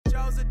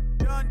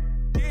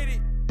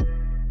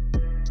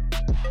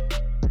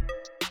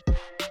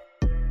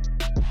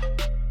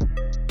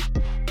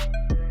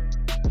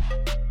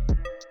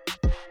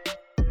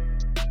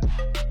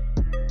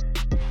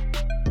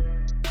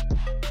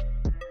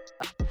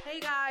Hey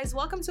guys,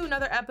 welcome to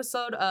another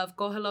episode of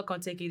Cógelo con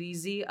Take It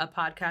Easy, a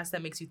podcast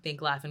that makes you think,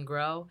 laugh, and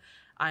grow.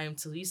 I am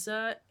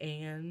Talisa,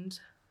 and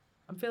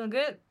I'm feeling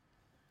good.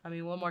 I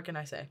mean, what more can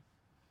I say?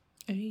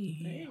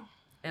 Hey.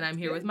 And I'm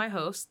here with my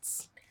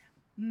hosts.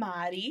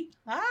 Mari.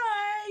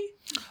 Hi.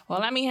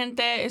 Hola, mi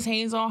gente. It's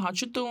Hazel. How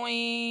you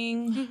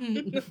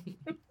doing?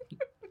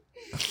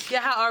 Yeah,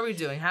 how are we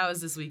doing? How has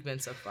this week been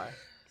so far?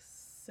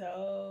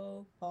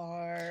 So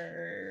far,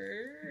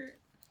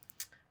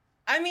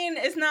 I mean,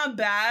 it's not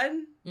bad,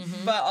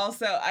 but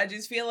also I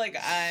just feel like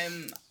but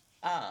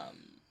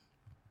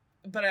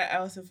I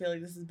also feel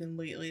like this has been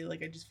lately,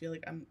 like I just feel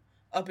like I'm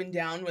up and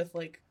down with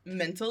like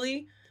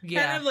mentally.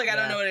 Kind of like, I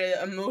don't know what it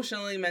is,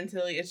 emotionally,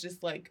 mentally, it's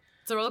just like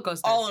It's a roller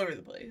coaster. all over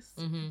the place.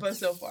 But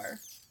so far,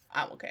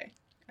 I'm okay,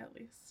 at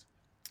least.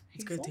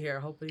 It's good to hear.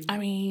 Hopefully. I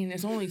mean,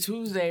 it's only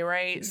Tuesday,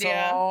 right? So,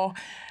 Yeah.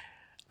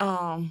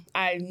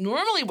 I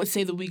normally would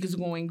say the week is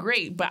going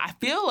great, but I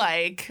feel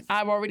like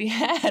I've already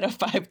had a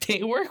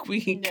 5-day work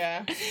week.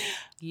 Yeah.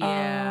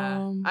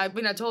 Yeah. I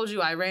mean, I told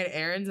you I ran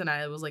errands and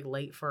I was like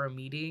late for a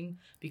meeting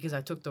because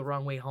I took the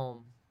wrong way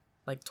home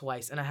like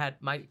twice. And I had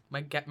my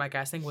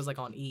gas tank was like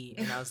on E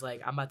and I was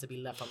like, I'm about to be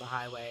left on the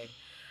highway.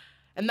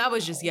 And that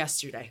was just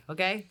yesterday,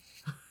 okay?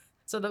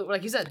 So,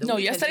 like you said, No,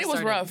 week has yesterday just was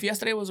started. rough.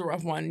 Yesterday was a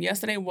rough one.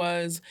 Yesterday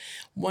was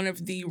one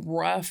of the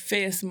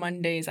roughest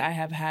Mondays I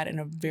have had in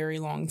a very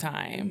long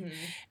time.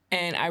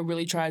 And I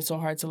really tried so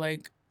hard to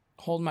like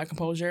hold my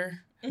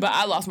composure. But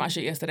I lost my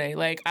shit yesterday.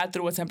 Like, I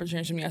threw a temper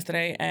tantrum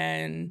yesterday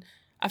and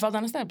I fell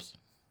down the steps.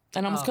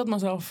 And I almost killed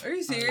myself. Are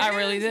you serious? I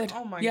really did.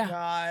 Oh my Yeah.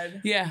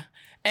 God. Yeah.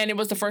 And it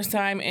was the first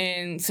time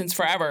since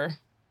forever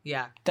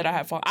Yeah. that I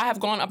have fallen. I have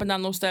gone up and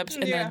down those steps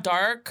in Yeah. the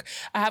dark.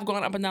 I have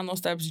gone up and down those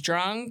steps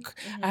drunk.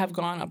 I have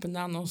gone up and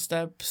down those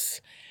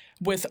steps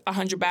with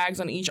 100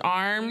 bags on each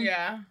arm.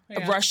 Yeah.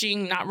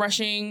 Rushing, not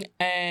rushing.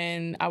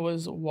 And I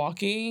was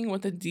walking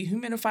with a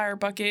dehumidifier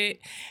bucket.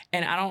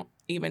 And I don't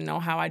even know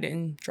how I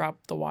didn't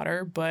drop the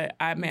water, but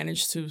I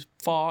managed to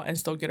fall and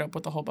still get up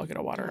with a whole bucket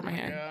of water in my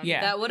hand. God.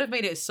 Yeah. That would have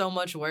made it so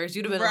much worse.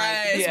 You'd have been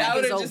Right. like, this That week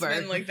would is have just over.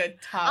 been like the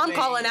top. I'm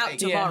calling out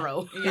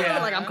tomorrow. Yeah.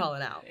 Like, I'm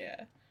calling out.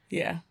 Yeah.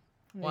 Yeah.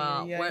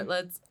 Wow. Yeah.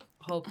 Let's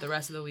hope the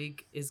rest of the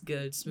week is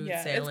good, smooth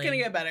Yeah, sailing. it's gonna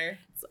get better.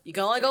 You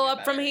can only go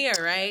up from better. here,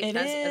 right? It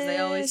as they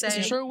always say. It's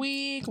a short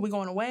week. We're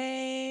going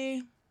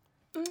away.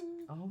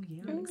 Oh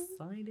yeah, I'm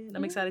excited.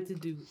 I'm excited to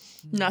do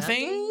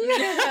Nothing.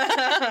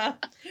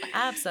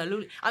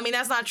 Absolutely. I mean,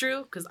 that's not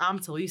true because I'm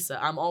Talisa.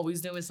 I'm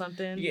always doing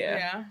something.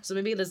 Yeah. So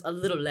maybe there's a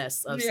little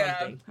less of Yeah.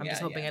 something. I'm just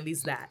Yeah, hoping yeah. at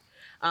least that.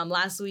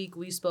 Last week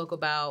we spoke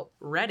about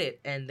Reddit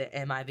and the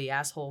Am I the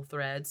Asshole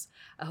threads.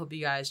 I hope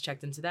you guys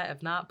checked into that.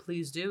 If not,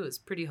 please do. It's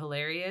pretty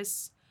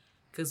hilarious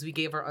because we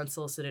gave our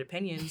unsolicited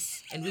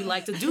opinions and we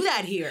like to do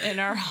that here. In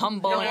our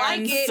humble Don't and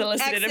like it,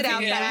 unsolicited exit out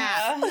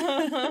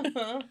opinion.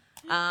 that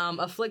Yeah.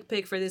 A flick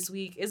pick for this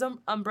week is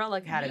Umbrella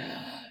Academy.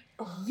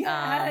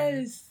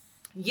 Yes.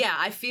 Yeah,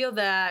 I feel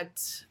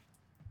that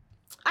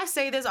I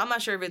say this, I'm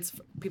not sure if it's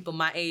people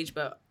my age,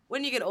 but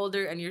when you get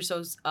older and you're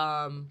so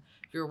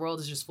your world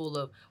is just full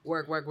of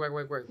work,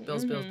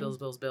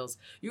 bills.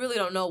 You really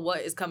don't know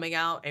what is coming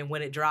out and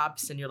when it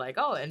drops, and you're like,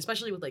 oh, and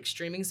especially with like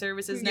streaming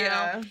services now,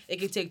 Yeah. it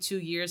can take 2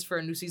 years for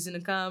a new season to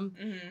come.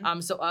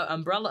 Mhm. So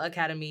Umbrella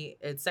Academy,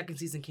 its second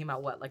season came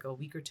out like a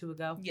week or two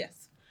ago,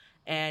 Yes.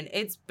 and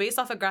it's based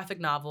off a graphic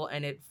novel,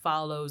 and it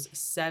follows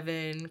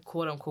 7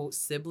 quote unquote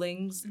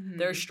siblings.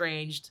 They're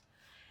estranged.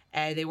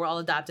 And they were all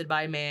adopted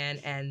by a man,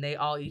 and they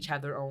all each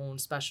have their own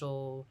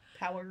special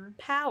Power.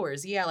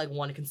 powers. Yeah, like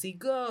one can see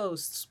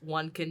ghosts,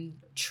 one can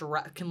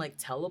like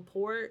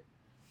teleport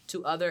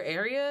to other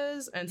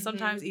areas, and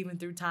sometimes even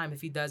through time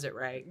if he does it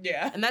right.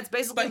 Yeah. And that's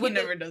basically But he what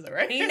never does it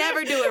right. he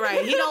never do it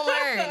right. He don't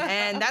learn,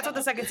 and that's what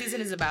the second season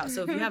is about.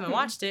 So if you haven't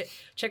watched it,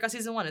 check out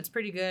season 1. It's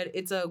pretty good.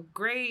 It's a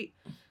great,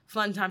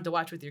 fun time to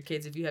watch with your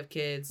kids if you have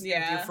kids, with your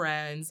Yeah.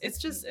 friends. It's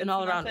just an it's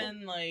all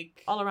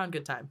around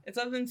good time. It's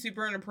nothing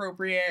super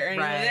inappropriate or anything.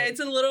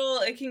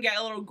 Right. It can get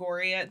a little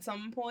gory at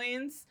some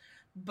points,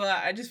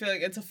 but I just feel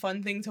like it's a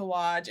fun thing to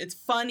watch. It's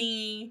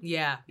funny.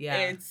 Yeah.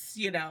 It's,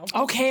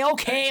 Okay.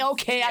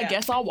 I Yeah.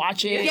 guess I'll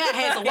watch it. Yeah,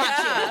 Hazel, watch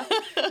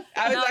it.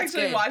 I was No, it's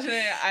actually good. watching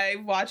it. I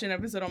watch an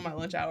episode on my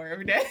lunch hour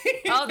every day.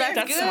 Oh, that's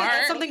That's good. smart.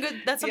 That's something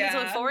good. That's something to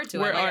look Yeah. forward to.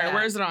 Where, I like all right, that.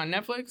 where is it on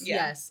Netflix? Yeah.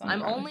 Yes, Oh,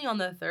 I'm really? only on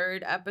the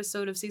 3rd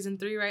episode of season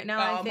 3 right now.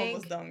 I I'm think.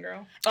 almost done,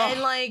 girl.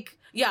 And like,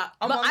 yeah,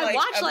 I'm but on, I like,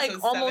 watched like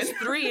episode almost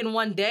 7. 3 in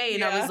one day,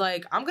 and I Yeah. was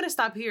like, I'm gonna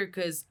stop here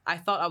because I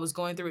thought I was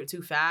going through it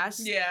too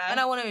fast. Yeah. and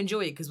I want to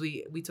enjoy it because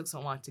we took so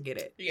long to get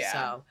it. Yeah.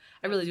 so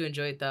I really do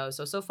enjoy it though.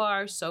 So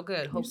far so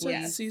good. Who Hopefully,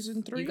 said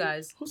season 3? you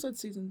guys- Who said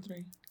season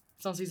 3?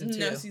 it's on season 2.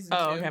 No, season 2.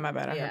 Oh, okay, my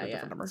bad. I Yeah, heard a yeah.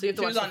 different number. So you have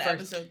to She watch was on the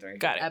first. episode 3.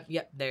 Got it.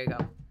 Yep, there you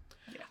go.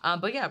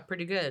 But yeah,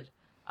 pretty good.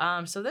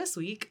 So this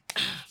week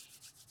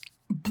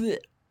Blech.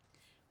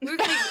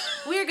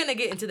 we're gonna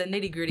get into the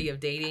nitty gritty of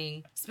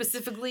dating,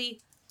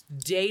 specifically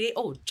dating.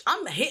 Oh,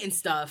 I'm hitting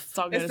stuff. It's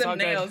all good. It's all them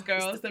good. nails,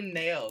 girl. It's them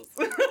nails.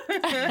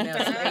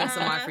 Nails, some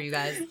ASMR for you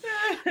guys.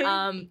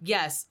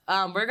 Yes,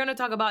 we're gonna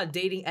talk about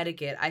dating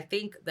etiquette. I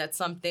think that's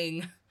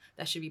something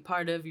that should be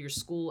part of your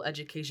school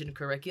education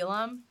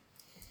curriculum.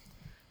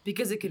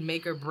 because it can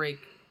make or break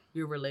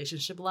your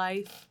relationship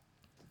life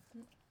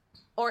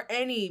or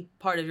any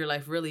part of your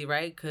life, really,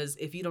 right? Because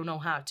if you don't know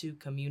how to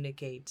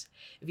communicate,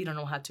 if you don't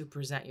know how to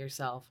present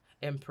yourself,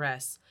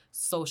 impress,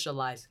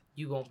 socialize,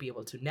 you won't be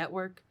able to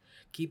network,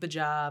 keep a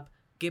job,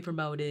 get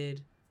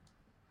promoted,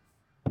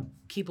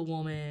 keep a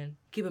woman,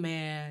 keep a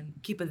man,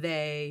 keep a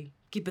they,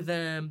 keep a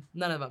them,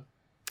 none of them.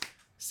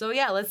 So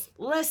yeah,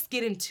 let's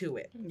get into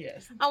it.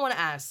 Yes. I want to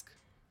ask,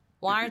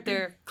 why aren't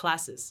there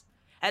classes?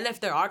 And if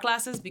there are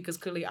classes, because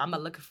clearly I'm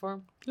not looking for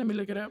them. Let me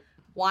look it up.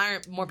 Why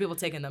aren't more people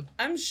taking them?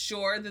 I'm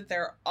sure that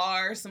there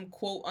are some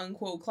quote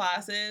unquote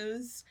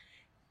classes.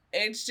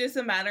 It's just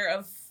a matter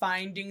of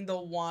finding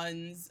the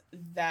ones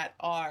that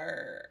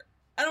are,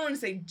 I don't want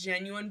to say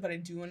genuine, but I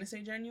do want to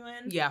say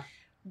genuine. Yeah.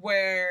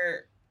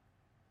 Where,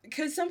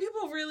 because some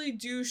people really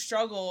do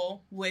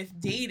struggle with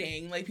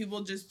dating. Like,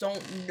 people just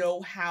don't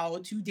know how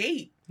to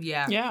date.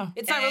 Yeah. Yeah.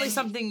 It's not really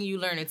something you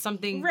learn. It's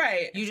something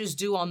you just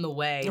do on the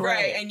way.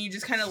 Right. And you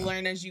just kind of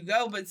learn as you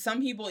go. But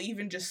some people,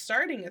 even just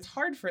starting, it's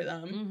hard for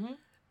them. Mm-hmm.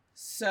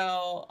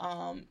 So,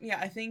 yeah,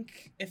 I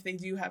think if they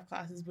do have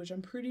classes, which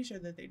I'm pretty sure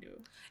that they do.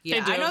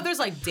 Yeah, do. I know there's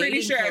like dating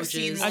Pretty sure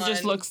coaches. I've seen I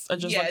just looked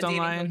dating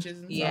online. Coaches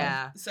and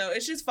Yeah. stuff. So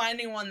it's just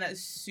finding one that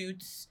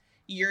suits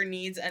your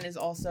needs and is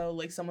also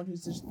like someone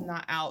who's just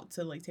not out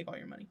to like take all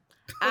your money.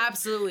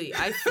 Absolutely.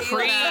 I feel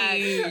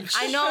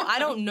that. I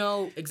don't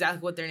know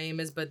exactly what their name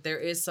is, but there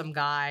is some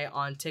guy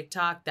on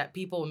TikTok that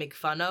people make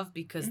fun of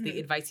because the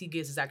advice he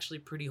gives is actually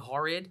pretty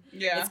horrid.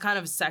 Yeah. It's kind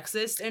of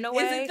sexist in a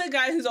way. Is it the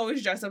guy who's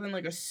always dressed up in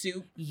like a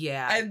suit?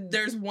 Yeah. And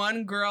there's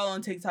one girl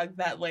on TikTok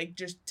that like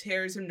just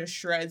tears him to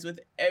shreds with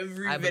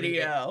every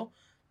video.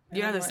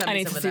 You have to send I me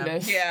need some to of see them.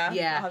 this. Yeah.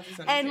 Yeah. I'll have to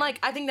send it And to like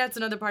I think that's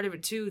another part of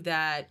it too,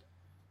 that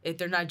if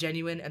they're not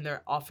genuine and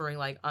they're offering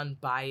like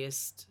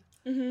unbiased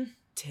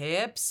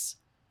tips,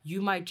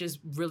 you might just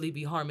really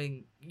be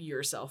harming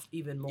yourself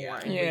even more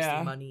and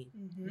wasting money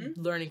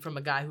learning from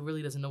a guy who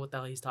really doesn't know what the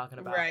hell he's talking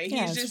about. Right.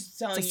 Yeah, He's just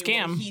telling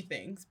you what he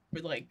thinks,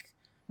 but like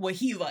what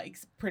he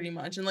likes pretty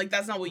much. And like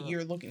that's not what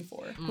you're looking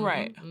for.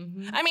 Right.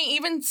 I mean,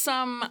 even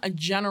some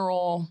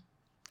general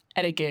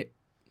etiquette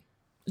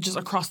just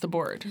across the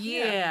board.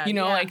 Yeah. You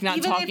know, like not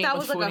even talking if that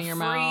with was food like in a your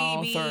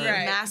mouth freebie,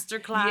 or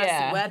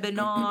masterclass,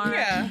 webinar.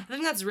 Yeah. I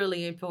think that's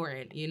really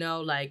important, you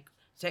know, like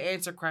to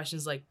answer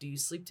questions like, do you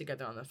sleep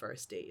together on the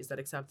first date? Is that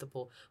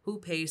acceptable? Who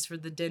pays for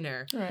the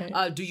dinner?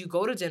 Right. Do you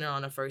go to dinner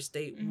on a first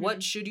date?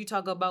 What should you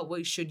talk about?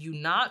 What should you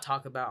not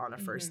talk about on a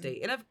first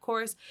date? And of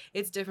course,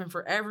 it's different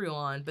for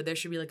everyone, but there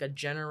should be like a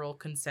general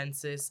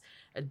consensus,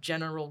 a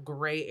general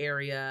gray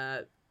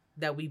area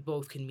that we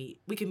both can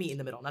meet. We can meet in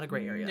the middle, not a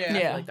gray area. Yeah. I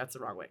feel like that's the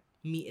wrong way.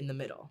 Meet in the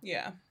middle.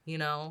 Yeah. You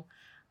know?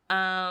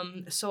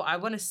 So I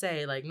want to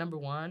say, like, number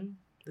one,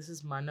 this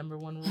is my number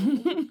one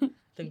rule. I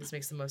think this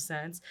makes the most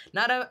sense.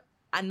 Not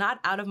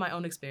out of my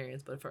own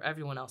experience, but for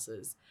everyone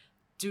else's.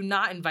 Do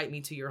not invite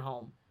me to your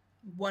home.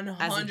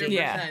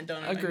 100% don't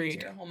invite agreed. me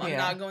to your home. I'm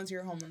not going to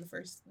your home on the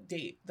first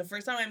date. The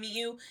first time I meet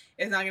you,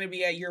 it's not going to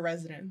be at your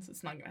residence.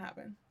 It's not going to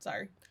happen.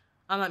 Sorry.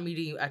 I'm not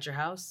meeting you at your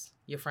house,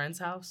 your friend's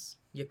house,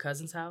 your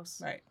cousin's house,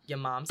 right, your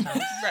mom's house.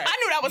 Right. I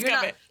knew that was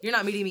coming. You're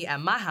not meeting me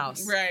at my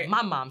house, right,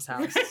 my mom's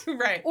house,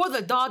 right, or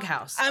the dog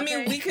house. I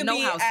mean, we could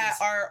be houses.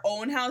 At our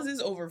own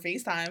houses over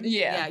FaceTime.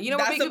 Yeah. You know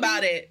that's what we could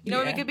about be? it. You know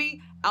what we could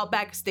be?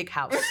 Outback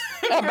Steakhouse.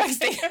 Outback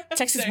Steak,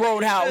 Texas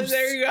Roadhouse.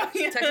 There you go.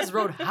 Yeah. Texas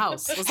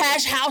Roadhouse.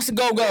 Hash House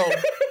Go-Go.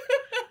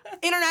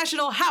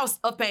 International House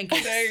of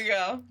Pancakes. There you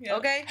go. Yep.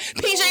 Okay.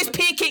 PJ's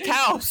Pancake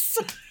House.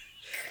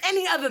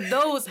 Any other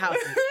those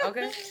houses.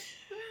 Okay.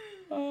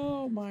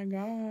 Oh my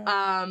God.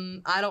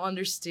 I don't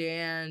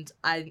understand.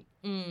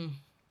 I'm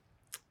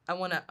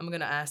gonna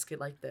ask it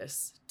like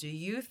this. Do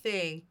you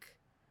think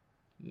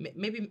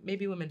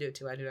maybe women do it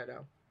too, I do not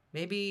know.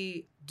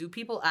 Maybe do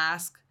people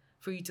ask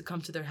for you to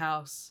come to their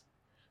house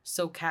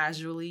so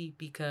casually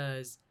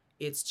because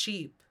it's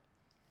cheap?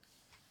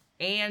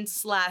 And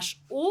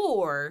 /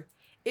 or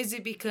is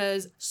it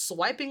because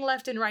swiping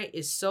left and right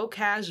is so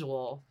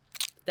casual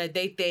that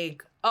they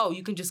think, oh,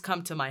 you can just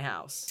come to my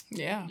house?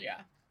 Yeah.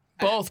 Yeah.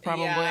 Both,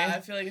 probably. Yeah, I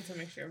feel like it's a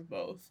mixture of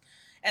both.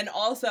 And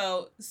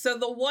also, so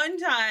the one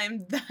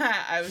time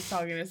that I was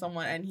talking to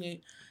someone and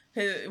he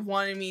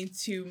wanted me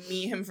to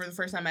meet him for the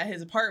first time at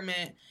his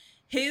apartment,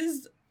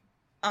 his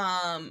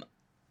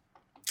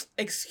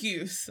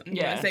excuse, I'm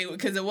gonna say,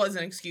 because it was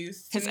an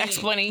excuse, his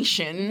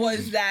explanation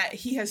was that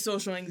he has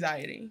social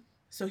anxiety,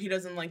 so he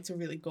doesn't like to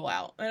really go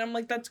out. And I'm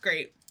like, that's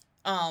great.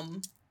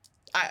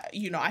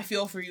 I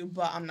feel for you,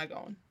 but I'm not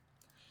going.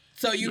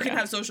 So you can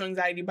have social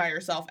anxiety by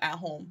yourself at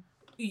home.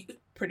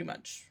 Pretty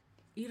much.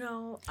 You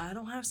know, I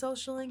don't have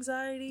social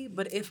anxiety,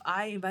 but if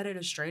I invited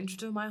a stranger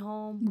to my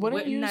home,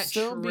 wouldn't that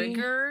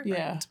trigger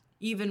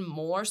even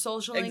more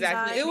social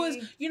anxiety? It was,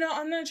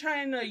 I'm not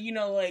trying to,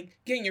 like,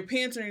 get in your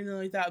pants or anything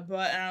like that,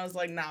 and I was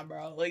like, nah,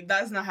 bro, like,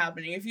 that's not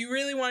happening. If you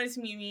really wanted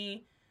to meet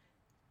me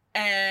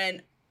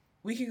and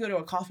we could go to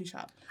a coffee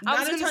shop. I was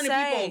Not a gonna ton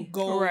say. of people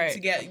go Right. to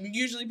get.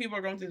 Usually, people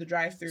are going through the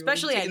drive-through,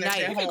 Especially taking at their night.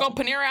 shit You could home.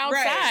 go panera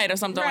outside Right. or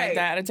something like Right.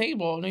 that at a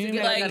table. You know,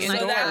 get, like, like, a So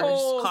indoors. that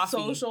whole coffee.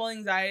 social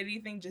anxiety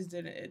thing just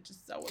didn't. It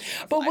just that wasn't.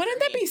 gonna But fly wouldn't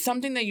for that me. be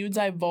something that you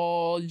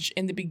divulge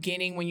in the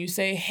beginning when you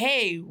say,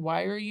 "Hey,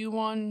 why are you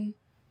on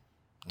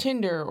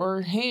Tinder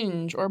or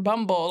Hinge or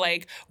Bumble?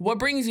 Like, what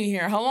brings you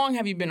here? How long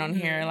have you been on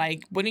here?"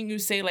 Like, wouldn't you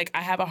say, like,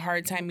 I have a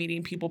hard time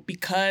meeting people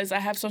because I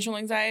have social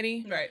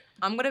anxiety? Right.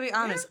 I'm gonna be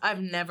honest.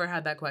 I've never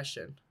had that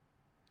question.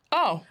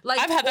 Oh, Like,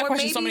 I've had that or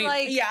question so maybe,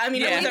 many. like, Yeah, I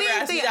mean, Yeah. no one's ever Maybe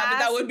if asked me they that, but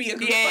that asked- would be a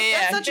good Yeah, question. yeah.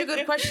 That's such a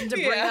good question to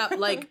bring Yeah. up.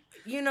 Like,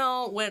 you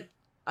know, when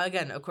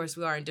again, of course,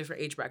 we are in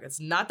different age brackets,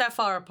 not that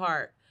far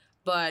apart.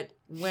 But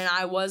when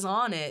I was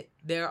on it,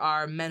 there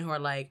are men who are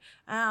like,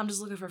 I'm just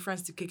looking for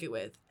friends to kick it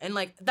with, and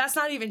like that's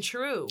not even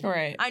true.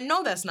 Right. I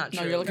know that's not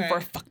No, true. you're looking for a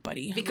Right. fuck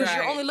buddy. because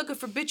you're Right. only looking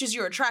for bitches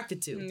you're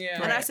attracted to.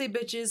 Yeah. And I Right. say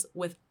bitches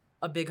with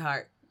a big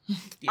heart.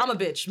 Yeah. I'm a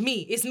bitch.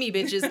 Me. It's me,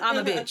 bitches. I'm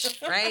a bitch,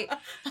 right?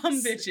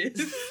 I'm bitches.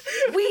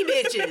 We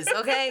bitches,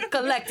 okay?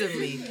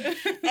 Collectively.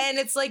 And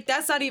it's like,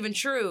 that's not even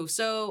true.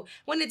 So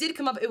when it did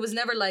come up, it was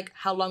never like,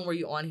 how long were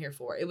you on here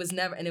for? It was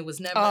never,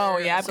 Oh,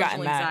 yeah, a I've gotten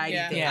social that. anxiety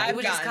Yeah. thing. Yeah. It I've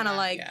was just gotten kind of that,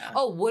 like, yeah.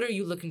 oh, what are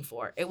you looking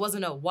for? It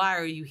wasn't a, why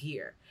are you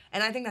here?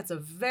 And I think that's a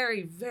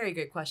very, very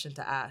good question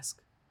to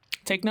ask.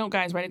 Take note,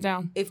 guys. Write it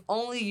down. If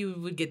only you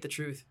would get the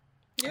truth.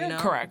 Yeah. You know?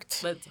 Correct.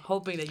 But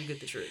hoping that you get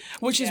the truth.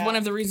 Which is Yeah. one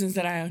of the reasons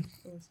that I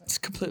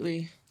just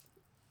completely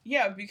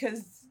Yeah,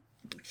 because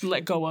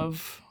let go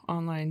of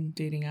online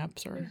dating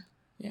apps or,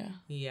 yeah.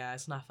 Yeah,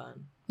 it's not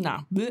fun.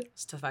 Nah. Blech.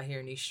 It's tough out here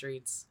in these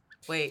streets.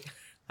 Wait,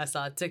 I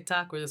saw a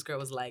TikTok where this girl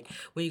was like,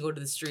 when you go to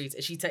the streets,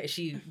 and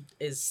she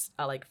is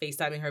like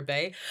FaceTiming her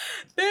bae.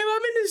 Babe,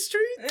 I'm in the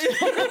streets.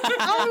 I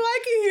don't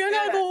like it here. I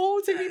gotta go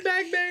home. Take me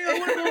back, babe. I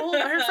wanna go home.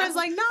 And her friend's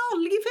like, no,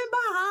 leave him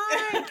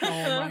behind.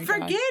 Oh my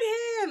Forget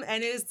God. him.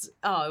 And it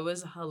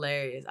was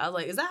hilarious. I was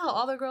like, is that how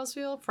all the girls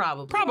feel?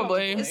 Probably.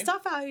 Probably. It's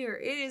tough out here.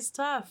 It is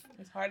tough.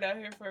 it's hard out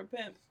here for a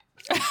pimp.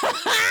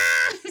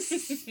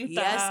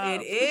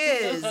 Yes, it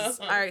is.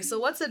 All right, so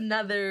what's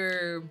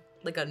another,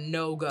 like a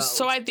no-go?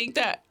 So I think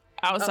that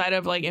outside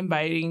of like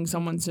inviting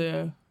someone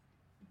to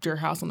your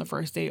house on the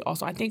first date,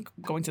 also I think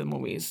going to the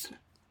movies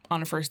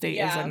on a first date is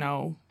Yeah. a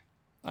no.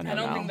 I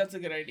don't think that's a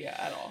good idea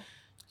at all.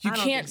 You I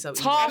don't can't think so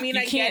either. talk. I mean,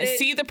 you I can't get it.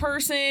 see the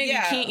person.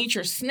 Yeah. You can't eat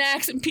your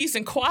snacks in peace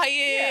and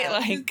quiet.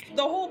 Like,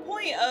 the whole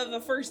point of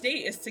a first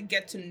date is to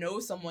get to know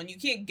someone. You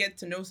can't get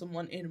to know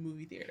someone in a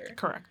movie theater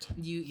correct.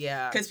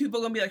 Yeah. because people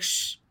are gonna be like,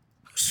 shh,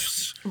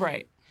 shh,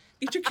 Right.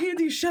 eat your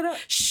candy, shut up.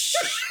 Shh.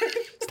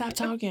 Stop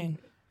talking.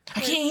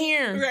 I can't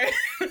hear. Right.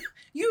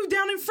 You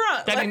down in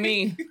front. That'd be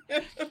me.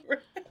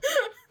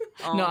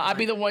 Oh No, my I'd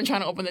be the one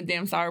trying to open the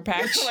damn Sour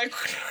Patch. like,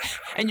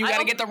 And you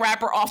gotta get the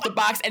wrapper off the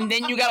box, and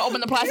then you gotta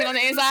open the plastic on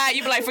the inside.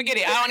 You be like, forget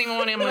it. I don't even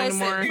want him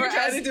Listen, anymore. you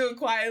try to do it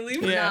quietly.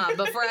 Yeah. Nah,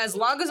 but for as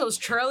long as those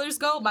trailers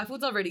go, my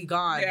food's already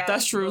gone. Yeah.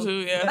 That's true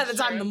too. By Yeah. the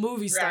time the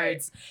movie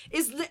Right. starts,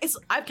 it's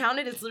I've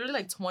counted. It's literally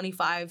like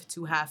 25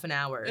 to half an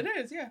hour. It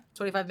is, yeah.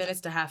 25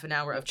 minutes to half an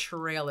hour of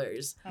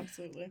trailers,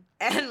 Absolutely.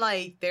 and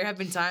like there have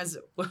been times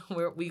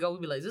where we be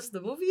like, "Is this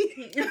the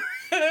movie?"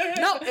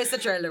 No, it's the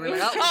trailer. We're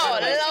like,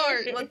 "Oh,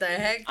 Lord, what the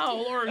heck?"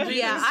 Oh Lord. Jesus.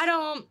 Yeah, I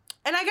don't.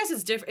 And I guess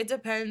it's different. It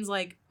depends,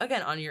 like,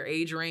 again, on your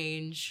age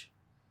range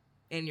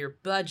and your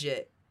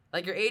budget.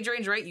 Like, your age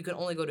range, right? You can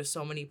only go to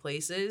so many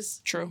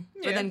places. True.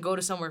 But then go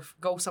somewhere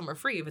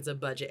free if it's a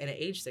budget and an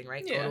age thing,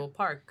 right? Yeah. Go to a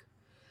park.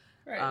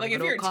 Right. go Like if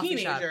to a you're a coffee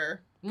shop.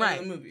 teenager, go Right.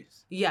 to the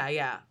movies. Yeah.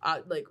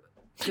 Like,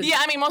 'cause- Yeah,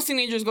 I mean, most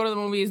teenagers go to the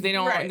movies. They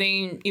don't. Right.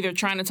 They either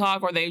trying to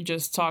talk or they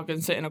just talk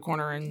and sit in a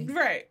corner and.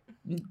 Right.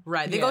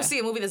 Right. They Yeah. go see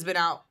a movie that's been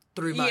out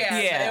 3 months. Yeah.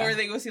 Yeah. Or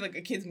they go see like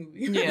a kid's movie.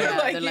 Yeah. They're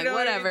like, you know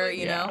what I mean? whatever, Like,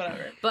 you yeah, know?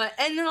 Whatever. But,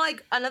 and then,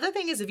 like, another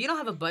thing is if you don't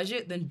have a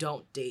budget, then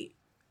don't date.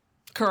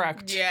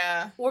 Correct.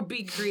 Yeah. Or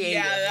be creative.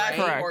 Yeah, that's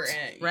right? Correct.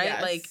 important. Right?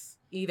 Yes. Like,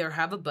 either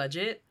have a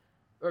budget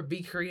or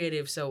be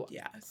creative. So,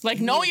 yes. Like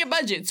know your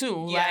budget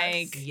too.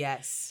 Yes.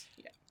 yes.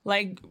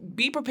 Like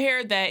be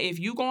prepared that if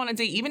you go on a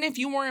date, even if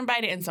you weren't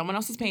invited and someone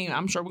else is paying,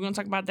 I'm sure we're gonna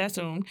talk about that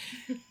soon.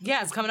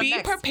 Yeah, it's coming up Be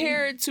next.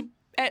 prepared to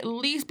at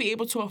least be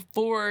able to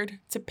afford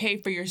to pay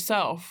for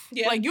yourself.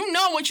 Yeah. Like you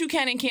know what you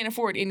can and can't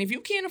afford. And if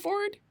you can't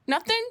afford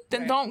nothing,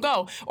 then Right. don't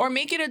go. Or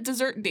make it a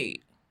dessert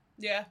date.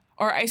 Yeah.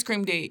 Or ice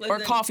cream date. Or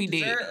Listen, coffee date.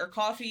 dessert or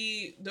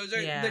coffee. Those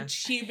are Yeah. the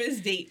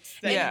cheapest dates.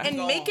 That Yeah. you can And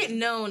go make on. it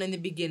known in the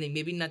beginning,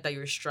 maybe not that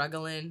you're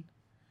struggling,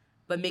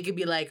 but make it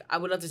be like, I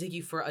would love to take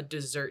you for a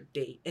dessert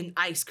date, an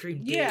ice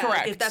cream date. Yeah.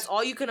 Correct. If that's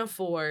all you can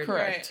afford,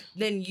 Correct.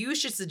 then you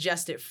should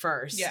suggest it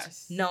first.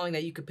 Yes. Knowing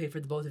that you could pay for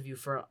the both of you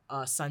for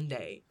a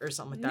Sunday or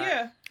something like that.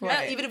 Yeah.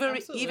 Right.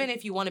 Absolutely. Even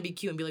if you want to be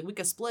cute and be like, we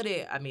could split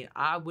it. I mean,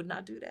 I would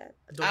not do that.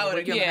 Don't I know would what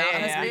have your given Yeah, mouth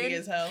out has yeah. big been.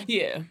 as hell.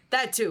 Yeah.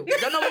 That too.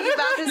 Don't know what your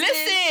mouth has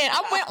Listen, been.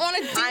 I went on a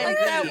date I like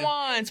that agree.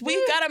 once.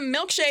 We got a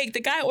milkshake. The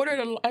guy ordered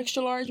an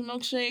extra large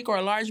milkshake or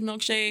a large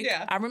milkshake.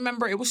 Yeah. I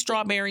remember it was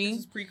strawberry. This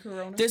is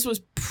pre-corona. This was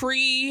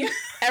pre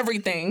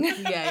everything.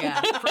 Yeah.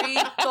 Pre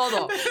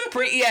todo.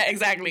 Yeah,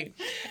 exactly.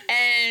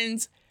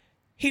 And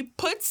He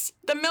puts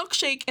the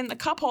milkshake in the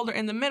cup holder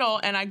in the middle,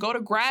 and I go to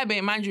grab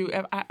it. Mind you,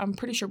 I'm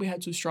pretty sure we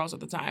had 2 straws at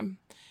the time.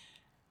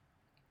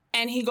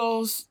 And he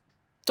goes,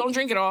 "Don't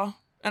drink it all."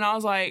 And I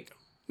was like,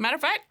 "Matter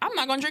of fact, I'm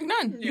not gonna drink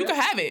none. You can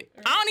have it.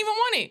 I don't even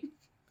want it.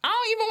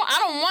 I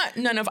don't want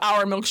none of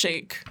our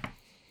milkshake."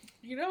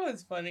 You know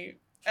what's funny?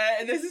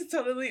 This is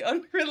totally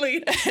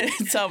unrelated.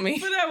 Tell me.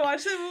 But I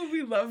watched the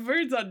movie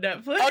Lovebirds on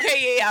Netflix.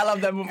 Okay, yeah, I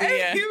love that movie. And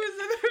Yeah. he was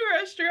in the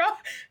restaurant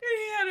and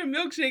he had a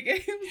milkshake and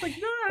he was like,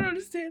 "No, I don't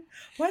understand.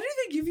 Why do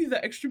they give you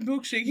the extra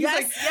milkshake?" He's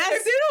like,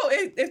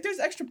 if there's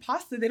extra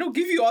pasta, they don't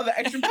give you all the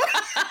extra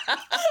pasta.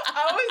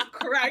 I was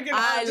cracking up.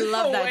 I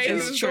love that joke.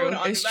 It's true.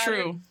 It's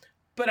true.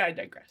 But I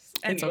digress.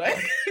 It's Anyway.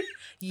 okay.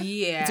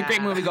 Yeah. It's a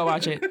great movie. Go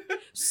watch it.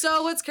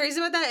 So what's crazy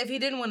about that? If he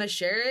didn't want to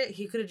share it,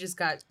 he could have just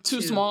got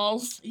Two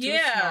smalls.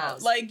 Yeah.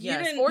 smalls. Like, Yes.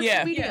 you didn't... Or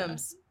Yeah. two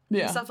mediums.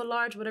 Yeah. Yourself a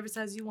large, whatever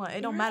size you want.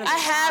 It don't matter. I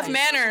the have size.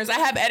 manners. I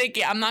have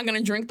etiquette. I'm not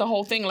gonna drink the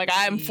whole thing. Like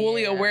I am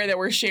fully Yeah. aware that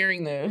we're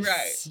sharing this.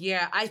 Right.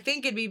 Yeah, I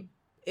think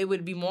it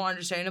would be more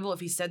understandable if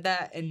he said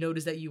that and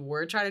noticed that you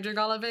were trying to drink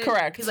all of it.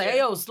 Correct. He's like, "Hey,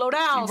 yo, slow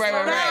down, slow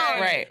down.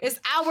 Right. It's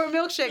our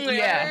milkshake,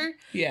 Yeah. brother."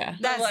 Yeah.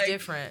 That's like-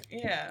 different.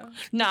 Yeah.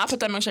 Nah, I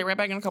put that milkshake right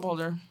back in the cup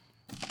holder.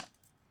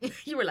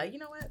 You were like, "You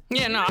know what?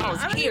 Yeah, no, I was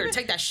I don't Here, even-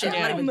 take that shit. I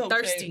I'm not don't even want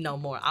milkshake. thirsty no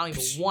more. I don't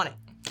even want it.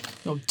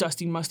 no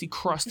dusty, musty,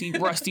 crusty,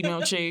 rusty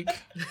milkshake.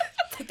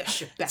 Take that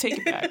shit back." Take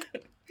it back.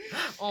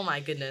 Oh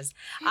my goodness.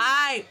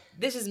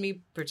 This is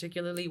me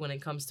particularly when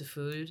it comes to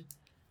food.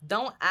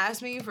 Don't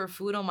ask me for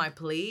food on my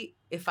plate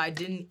if I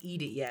didn't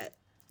eat it yet.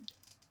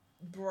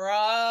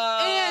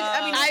 Bruh. And,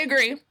 I mean, I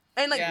agree.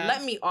 And like, Yeah.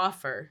 let me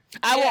offer.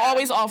 I will Yeah.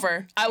 always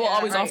offer. I will Yeah,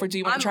 always Right? offer. Do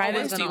you want I'm to try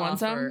always this? Do you gonna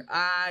want offer. some?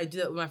 I do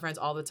that with my friends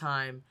all the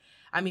time.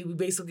 I mean, we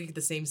basically get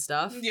the same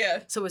stuff.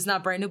 Yeah. So it's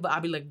not brand new, but I'll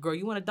be like, "Girl,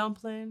 you want a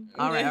dumpling?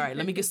 All right.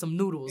 Let me get some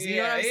noodles." You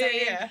know what I'm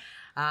saying? Yeah.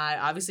 I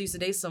obviously used to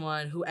date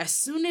someone who, as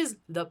soon as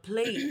the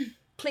plate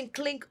clink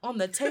clink on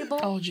the table,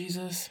 Oh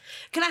Jesus!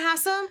 "Can I have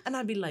some?" And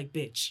I'd be like,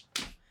 "Bitch,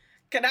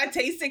 Can I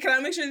taste it? Can I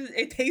make sure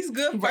it tastes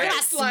good? Right.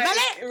 First? Can I smell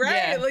Like, it?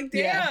 right? Yeah. Like,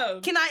 damn. Yeah.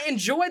 can I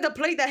enjoy the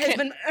plate that has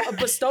been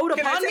bestowed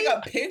Can I upon take me?"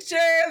 a picture?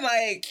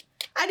 Like,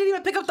 I didn't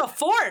even pick up the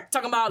fork.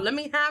 Talking about, "Let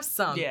me have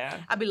some." Yeah.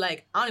 I'd be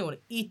like, "I don't even want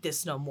to eat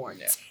this no more.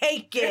 Yeah.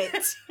 Take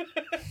it."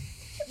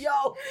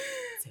 Yo,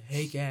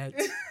 take it.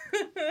 I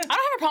don't have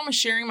a problem with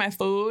sharing my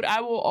food.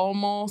 I will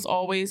almost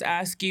always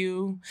ask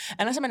you,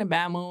 unless I'm in a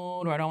bad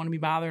mood or I don't want to be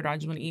bothered or I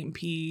just want to eat in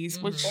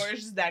peace. Which, or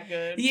it's just that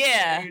good.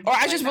 yeah, You're or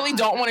I like, just really nah.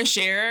 don't want to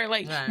share.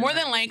 Like Right, more right.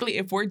 than likely,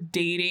 if we're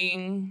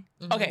dating,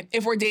 Mhm. okay,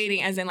 if we're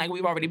dating, as in like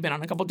we've already been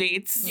on a couple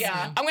dates,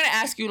 Yeah. I'm gonna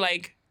ask you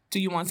like, do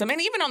you want some? And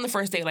even on the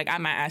first date, like I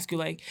might ask you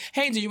like,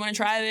 hey, do you want to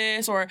try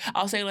this? Or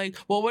I'll say like,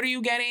 well, what are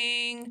you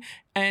getting?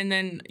 And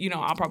then, you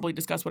know, I'll probably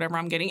discuss whatever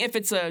I'm getting if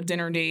it's a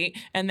dinner date.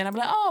 And then I'm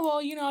like, oh, well,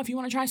 you know, if you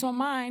want to try some of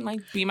mine, like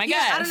be my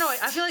guest. I don't know.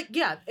 I feel like,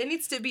 it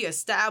needs to be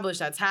established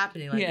that's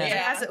happening. Like, Yeah. if it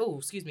Yeah.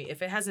 hasn't,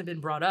 if it hasn't been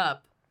brought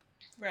up,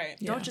 Right.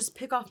 Yeah. don't just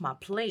pick off my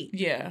plate.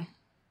 Yeah.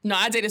 No,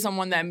 I dated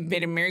someone that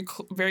made it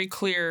very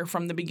clear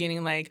from the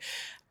beginning, like,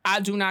 I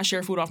do not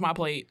share food off my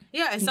plate.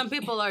 Yeah, and some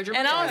people are. And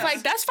I was Yeah.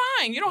 like, that's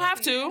fine. You don't have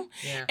to.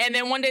 Yeah. And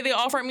then one day they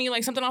offered me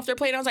like something off their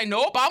plate. And I was like,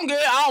 nope, I'm good.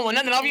 I don't want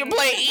nothing off your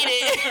plate. Eat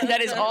it. That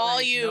is all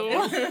you.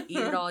 Nope. Eat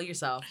it all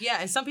yourself. Yeah,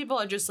 and some people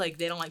are just like,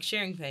 they don't like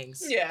sharing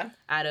things. Yeah.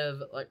 Out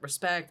of like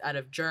respect, out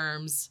of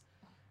germs,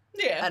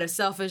 Yeah. out of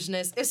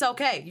selfishness. It's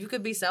okay. You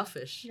could be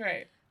selfish.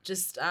 Right.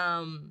 Just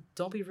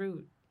don't be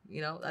rude.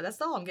 You know, that's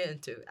all I'm getting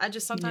to. I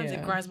just sometimes Yeah.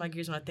 it grinds my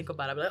gears when I think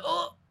about it. I'm like,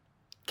 oh,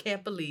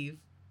 can't believe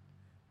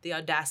the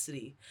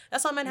audacity.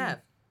 That's all men have.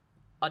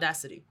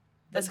 Audacity.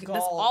 That's gall.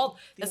 all.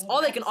 The That's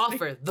all they can audacity.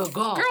 offer. The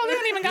gall. Girl, they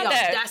don't even got the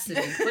that.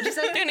 audacity. What'd you They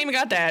say? don't even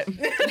got that. Not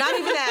even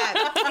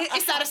that.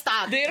 It's out of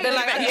stock. They don't They're even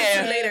like, got- "I'll get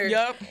you yeah. later.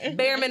 Yup.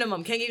 Bare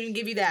minimum. Can't even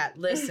give you that.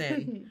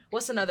 Listen.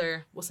 What's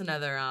another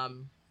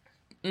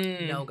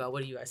no go?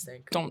 What do you guys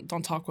think? Don't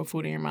talk with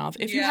food in your mouth.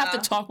 If you have to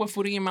Yeah. talk with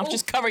food in your mouth, Oof.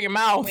 just cover your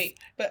mouth. Wait,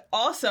 but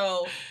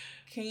also,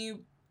 can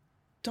you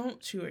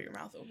don't chew with your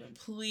mouth open,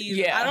 please?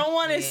 Yeah. I don't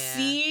want to Yeah.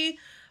 see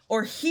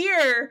or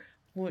hear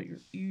what you're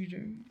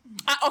eating.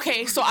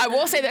 Okay, so I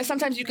will say that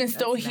sometimes you can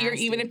still That's hear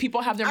nasty. even if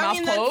people have their I mouth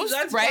mean, that's- closed,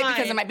 that's right? fine.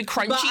 Because it might be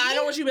crunchy. But I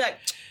don't want you to be like,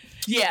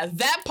 Yeah,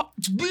 that part.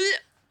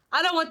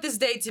 I don't want this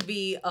date to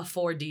be a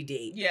 4D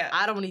date. Yeah.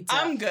 I don't need to.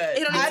 I'm good.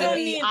 It don't need I to don't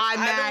be need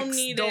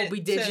IMAX, Dolby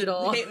it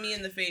Digital. to hit me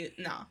in the face.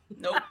 No,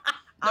 nope.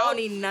 I don't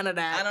need none of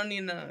that. I don't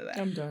need none of that.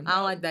 I'm done. I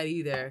don't like that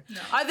either. No.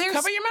 Are there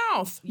Cover your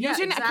mouth. Yeah, Use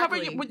your cover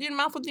exactly. with your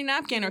mouth with your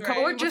napkin, or Right. cover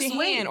Or it with just your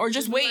wait. hand, or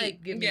just be wait.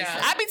 like, give me Yeah.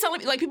 some. I be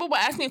telling like people will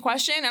ask me a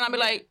question, and I'll be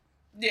like,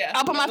 Yeah.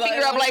 I'll put my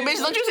finger up like, bitch,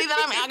 don't you see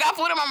that I got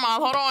food in my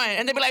mouth? Hold on,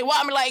 and they be like, what?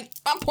 I'm like,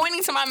 I'm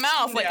pointing to my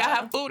mouth, like I Yeah.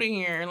 have food in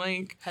here,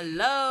 like.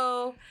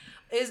 Hello.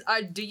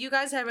 Do you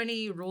guys have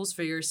any rules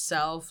for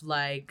yourself,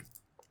 like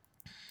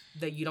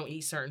that you don't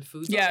eat certain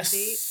foods on a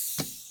date?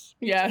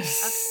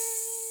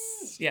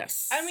 Yes.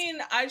 Yes. I mean,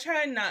 I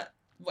try not.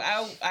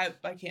 I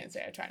can't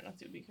say I try not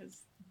to because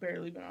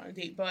barely been on a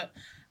date, but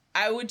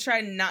I would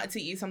try not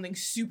to eat something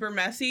super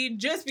messy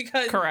just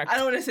because Correct. I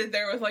don't want to sit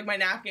there with like my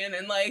napkin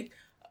and like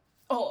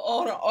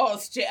oh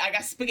shit! I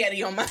got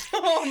spaghetti on my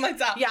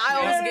top. Yeah, I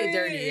always get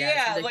dirty.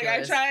 Yeah, it's like I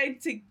ridiculous. try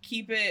to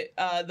keep it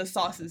the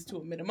sauces to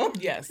a minimum.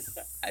 Yes.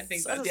 I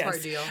think So that's a that's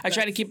smart deal. I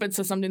try to keep it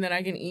to something that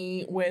I can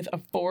eat with a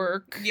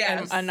fork,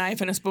 Yes. and a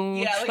knife, and a spoon.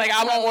 Yeah, like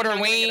I I'm won't probably order not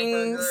gonna get a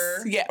wings.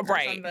 burger Yeah, or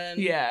right. something.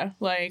 Yeah,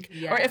 like,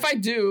 Yeah. or if I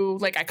do,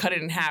 like, I cut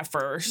it in half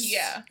first.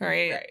 Yeah.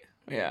 Right. Right.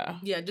 Yeah.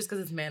 Yeah, just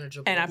because it's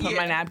manageable. And I put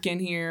my Yeah. napkin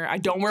here. I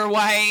don't wear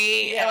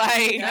white. Yeah.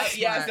 Like, That's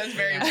Yes, smart. that's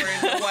very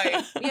important. The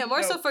white. Yeah,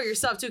 more so No. for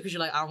yourself too, because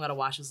you're like, I don't gotta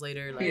wash this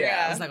later. Like,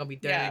 Yeah. it's not gonna be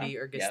Yeah. dirty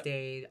or get Yep.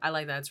 stained. I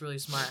like that. It's really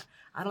smart.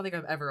 I don't think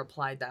I've ever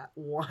applied that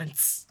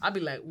once. I'd be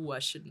like, ooh, I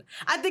shouldn't.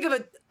 I think of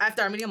it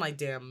after I'm eating. I'm like,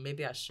 damn,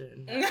 maybe I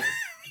shouldn't.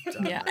 have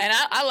done yeah. that. And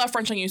I love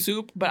French onion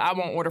soup, but I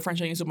won't order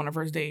French onion soup on a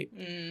first date.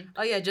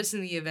 Oh yeah, just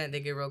in the event they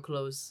get real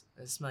close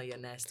and smell your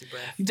nasty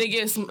breath. They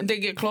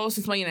get close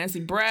and smell your nasty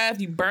breath.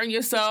 You burn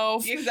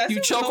yourself. Yeah, 'cause that You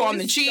soup choke is on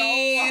the always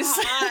cheese.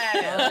 So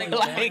hot. Oh,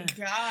 like,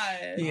 yeah.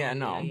 God. Yeah,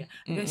 no. Yeah,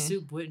 I guess Mm-mm.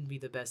 soup wouldn't be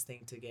the best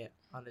thing to get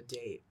on a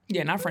date.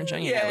 Yeah, not French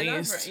onion at not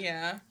least.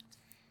 yeah.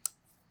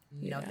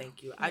 No, Yeah.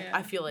 thank you. Yeah,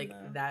 I feel like no.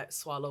 that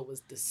swallow was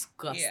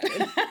disgusting.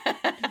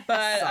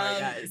 But Sorry,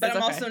 guys. but It's I'm okay.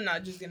 also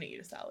not just gonna eat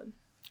a salad.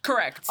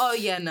 Correct. Oh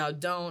yeah, no,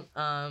 don't.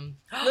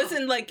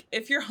 Listen, like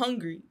if you're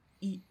hungry,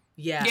 eat.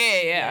 Yeah.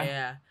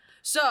 Yeah.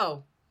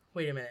 So,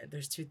 wait a minute.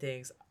 There's two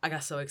things. I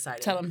got so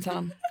excited. Tell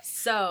him.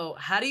 So,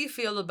 how do you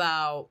feel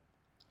about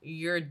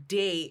your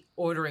date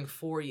ordering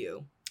for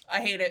you? I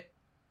hate it.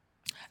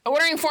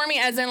 Ordering for me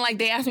as in like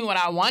they asked me what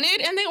I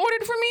wanted and they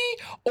ordered for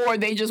me, or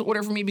they just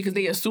ordered for me because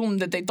they assumed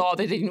that they thought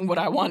that they knew what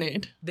I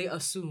wanted. They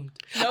assumed.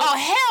 Nope. Oh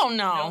hell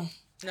no.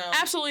 No.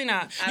 Absolutely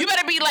not. You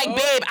better be like, Nope.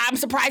 babe, I'm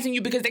surprising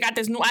you because they got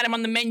this new item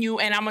on the menu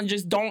and I'm gonna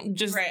don't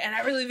Right, and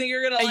I really think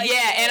you're gonna like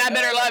yeah, it. and I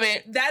better love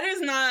it. That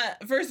is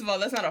not. First of all,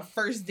 that's not a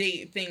first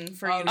date thing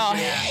for you. to Oh, do.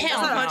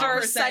 hell That's no. not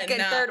First, second,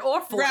 not. third, or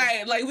fourth.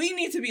 Right, like we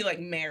need to be like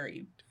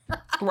married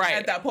Right.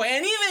 at that point,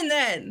 and even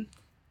then,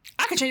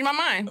 I could change my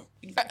mind.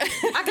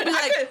 I could be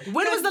like,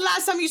 when was the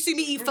last time you see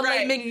me eat filet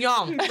Right.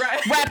 mignon?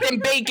 right, Wrapped in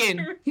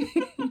bacon.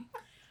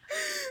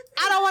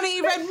 I don't want to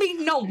eat red meat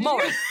no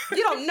more. You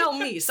don't know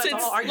me. It's like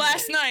Since a whole argument.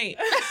 last night.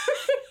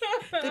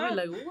 They'd be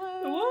like,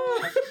 what?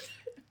 What?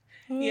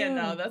 Yeah,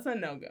 no, that's a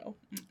no go.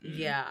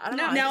 Yeah, I don't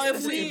know. Now, This if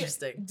is we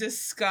interesting.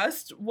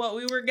 discussed what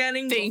we were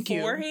getting Thank you.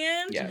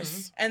 beforehand,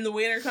 Yes. and the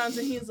waiter comes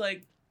and he's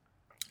like,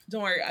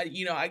 "Don't worry,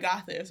 I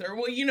got this," or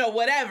well,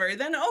 whatever.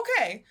 Then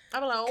okay,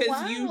 I'm like,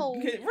 because wow.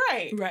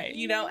 Right.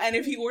 and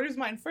if he orders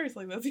mine first,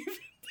 like that's even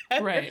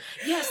better. Right.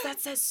 Yes,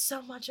 that says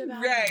so much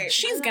about Right. me.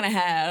 She's gonna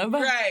have.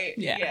 Right.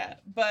 Yeah. Yeah.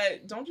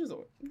 But don't just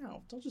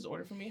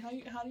order for me. How do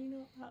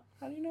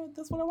you know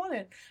that's what I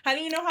wanted? How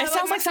do you know how? It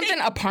sounds like something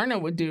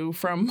Aparna would do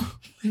from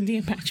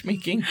Indian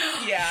matchmaking.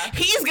 Yeah.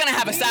 He's gonna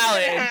have a You're gonna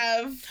salad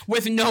have-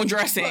 with no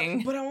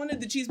dressing. but I wanted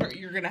the cheeseburger.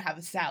 You're gonna have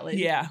a salad.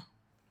 Yeah.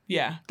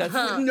 Yeah. That's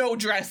Huh. With no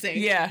dressing.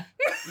 yeah.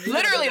 You had a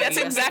Literally, burger that's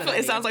exactly it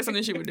yesterday. sounds like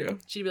something she would do.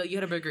 She'd be like, you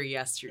had a burger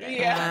yesterday.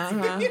 Yeah.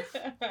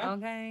 Uh-huh.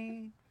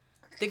 Okay.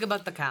 Think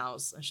about the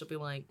cows. And she'll be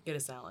like, get a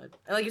salad.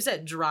 And like you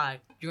said, dry.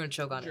 You're going to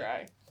choke on it.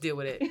 Dry. Deal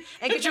with it.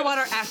 And get your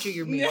water after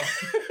your meal.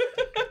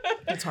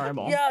 That's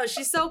horrible. Yo,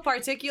 she's so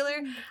particular.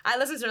 I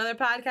listened to another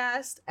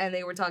podcast and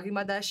they were talking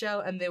about that show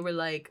and they were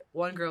like,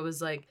 one girl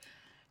was like,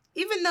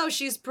 even though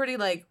she's pretty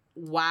like,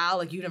 wow,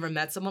 like you never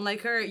met someone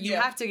like her, you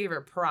Yeah. have to give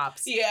her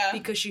props. Yeah.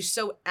 Because she's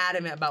so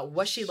adamant about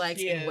what she likes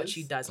She and what is.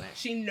 she doesn't.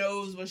 She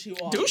knows what she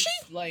wants. Do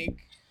she? Like,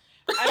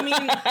 I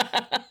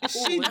mean,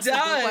 she Ooh, that's a good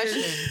does.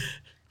 question.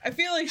 I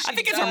feel like she I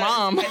think it's her does.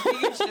 mom. I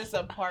think it's just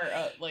a part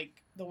of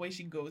like the way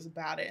she goes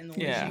about it and the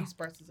way Yeah. she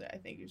expresses it. I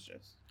think it's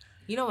just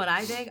You know what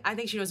I think? I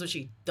think she knows what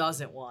she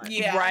doesn't want.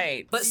 Yeah.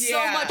 Right. But so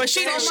Yeah. much. But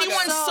she so she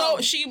much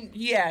wants so.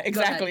 yeah,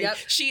 exactly. yep.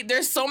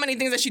 There's so many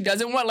things that she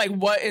doesn't want. Like,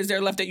 what is there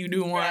left that you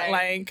do want? Right.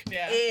 Like,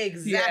 yeah.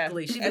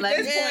 Exactly. She'd be At like,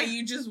 this eh. point,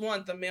 you just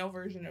want the male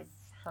version of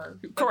her.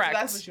 Correct.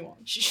 That's what you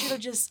want. She should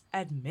have just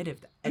admitted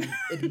that.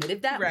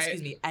 Admitted that? Right.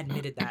 Excuse me.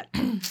 Admitted that.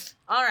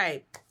 All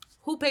right.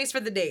 Who pays for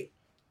the date?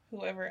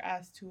 Whoever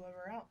asked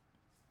whoever out.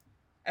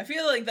 I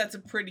feel like that's a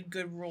pretty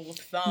good rule of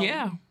thumb.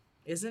 yeah.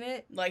 Isn't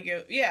it? Like,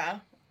 yeah.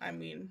 I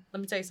mean, Let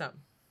me tell you something.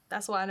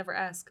 That's why I never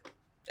ask.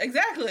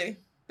 exactly.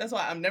 That's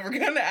why I'm never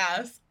gonna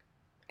ask.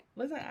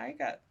 Listen, I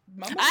got.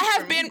 My money's I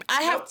for me.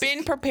 have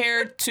been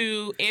prepared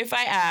to, if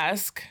I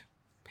ask,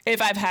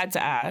 if I've had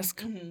to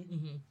ask, Mhm.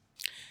 Mm-hmm.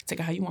 take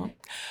it how you want.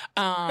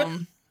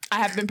 I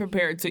have been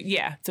prepared to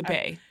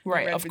pay.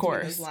 Right, read of between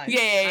course. those lines.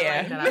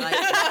 Yeah. I like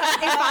that.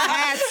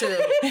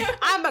 If I had to,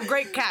 I'm a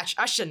great catch.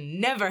 I should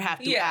never have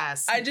to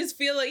ask. I just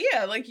feel like,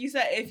 like you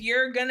said, if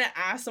you're gonna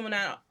ask someone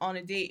out on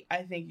a date,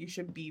 I think you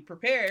should be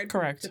prepared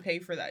Correct. to pay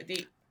for that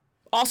date.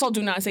 Also,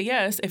 do not say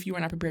yes if you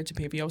are not prepared to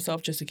pay for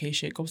yourself, just in case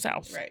shit goes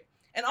south. Right.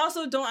 And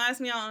also, don't ask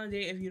me out on a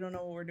date if you don't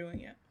know what we're doing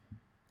yet.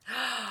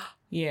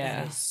 Yeah.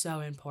 That is so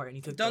important.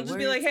 You took Don't the just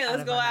be like, words hey,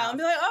 let's of go my out. And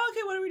be mouth. like, oh,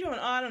 okay, what are we doing?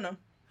 Oh, I don't know.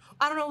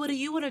 I don't know. What do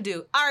you want to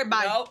do? All right,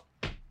 bye. Nope.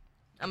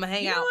 I'm gonna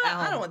hang You know out what? at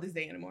home. I don't want this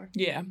date anymore.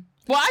 Yeah.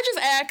 Well, I just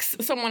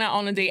asked someone out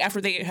on a date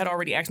after they had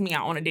already asked me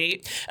out on a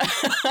date.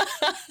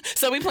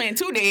 So we planned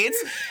 2 dates.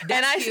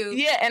 That's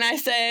cute. And I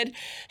said,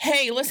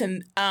 hey,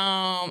 listen,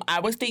 I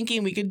was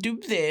thinking we could do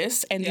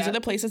this, and these are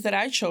the places that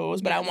I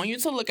chose, but I want you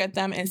to look at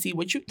them and see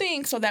what you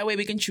think, so that way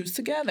we can choose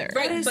together.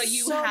 Right, but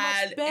you so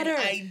had much better.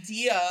 an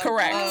idea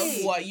Correct.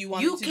 of what you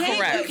wanted to do.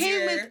 Correct.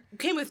 You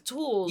came with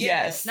tools.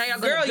 Yes. Now y'all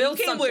gonna Girl, build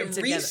you came something with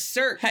together.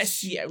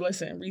 research. Yeah,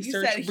 listen, You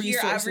research, said, here,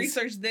 I resources.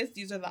 researched this.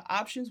 These are the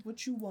options.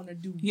 What you want to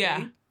do, Yeah,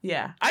 babe?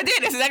 yeah. I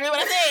did. That's exactly what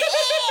I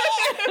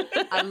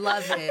said. I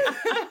love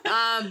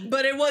it.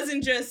 But it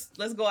wasn't just,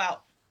 let's go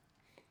out.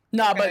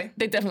 No, Okay. but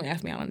they definitely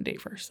asked me out on a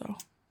date first, so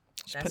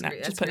That's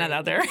great. just putting that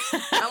out there.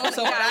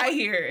 So what I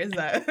hear is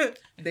that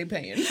they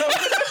paying. They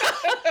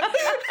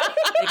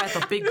got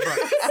the big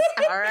bucks.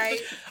 All right.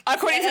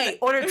 According Hey,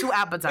 order 2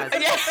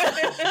 appetizers.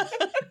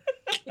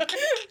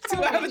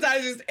 2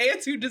 appetizers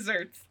and 2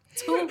 desserts.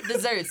 2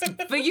 desserts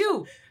for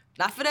you,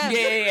 not for them.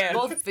 Yeah.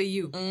 Both for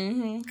you.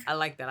 Mm-hmm. I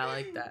like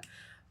that.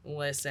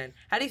 Listen,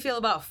 how do you feel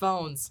about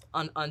phones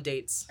on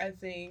dates? I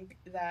think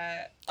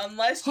that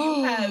unless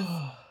you have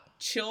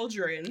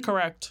children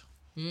Correct.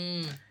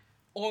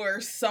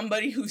 or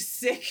somebody who's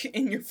sick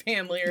in your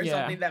family or Yeah.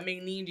 something that may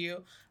need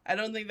you, I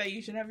don't think that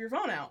you should have your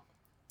phone out.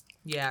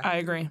 Yeah. I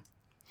agree.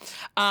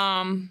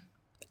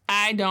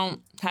 I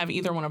don't have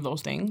either one of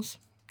those things,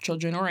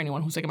 children or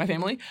anyone who's sick in my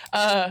family.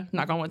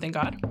 Knock on wood, thank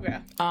God.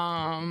 Yeah.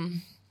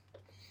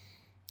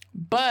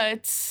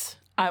 But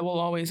I will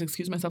always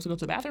excuse myself to go to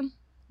the bathroom,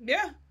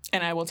 Yeah.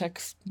 and I will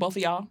text both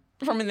of y'all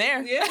from in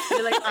there. Yeah.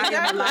 You're like, I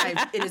am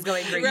alive. It is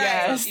going great. Right.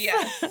 Yes.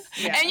 Yes.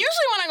 Yeah. And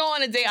usually when I go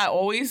on a date, I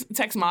always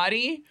text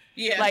Madi,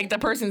 Yeah. like the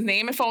person's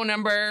name and phone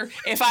number,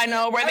 if I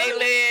know where they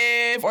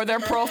live, or their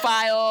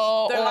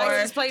profile, Their or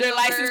license plate their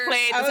number. license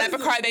plate, the type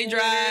of car they literally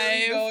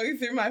drive. going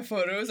through my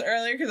photos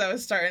earlier because I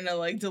was starting to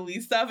like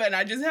delete stuff, and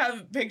I just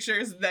have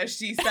pictures that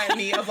she sent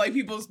me of like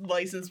people's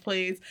license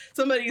plates,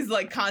 somebody's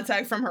like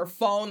contact from her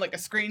phone, like a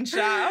screenshot.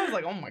 I was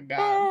like, oh my god.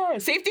 Oh,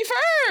 safety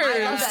first.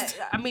 I love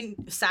that. I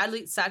mean, sad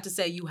to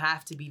say, you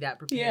have to be that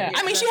prepared. Yeah. Yeah,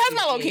 I mean, she that's has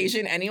my the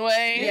location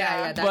anyway.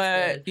 Yeah, that's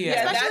but good. yeah.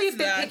 Yeah, Especially if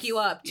they that's- pick you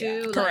up too.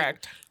 yeah. Like,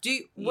 Correct.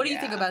 what do you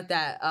think Yeah. about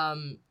that?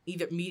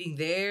 Either meeting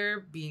there,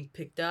 being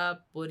picked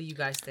up. What do you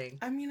guys think?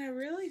 I mean, I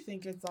really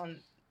think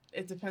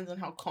it depends on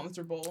how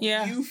comfortable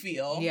Yeah. you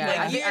feel. Yeah, Like,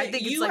 I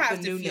think it's you like have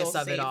the to newness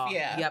feel of it safe. all.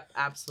 Yeah. Yep,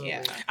 absolutely.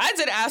 Yeah.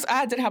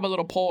 I did have a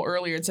little poll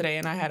earlier today,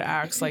 and I had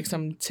asked like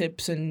some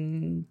tips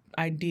and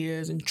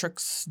ideas and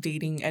tricks,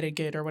 dating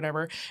etiquette or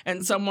whatever.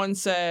 And someone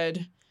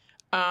said,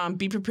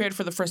 be prepared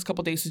for the first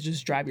couple days to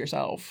just drive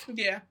yourself.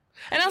 Yeah.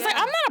 And I was like,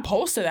 Yeah. I'm not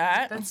opposed to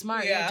that. That's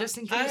smart. Yeah, just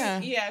in case.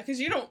 Yeah. Because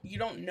you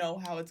don't know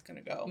how it's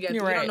gonna go. Yeah,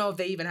 You're you right. don't know if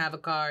they even have a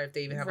car, if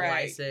they even have a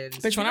Right. license.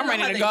 Bitch, when You I'm don't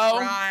know ready to how they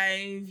go,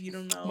 drive, you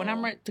don't know. when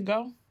I'm ready to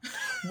go,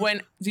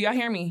 do y'all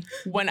hear me?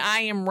 When I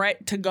am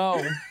ready to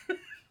go.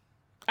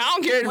 I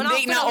don't care if When the I'm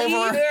date not finna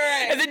over. leave.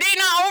 If the date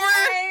not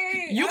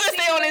over, you can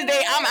stay on this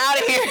date. I'm out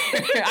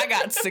of here. I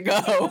got to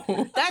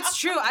go. That's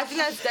true. I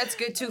think that's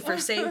good too for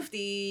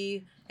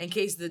safety. In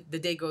case the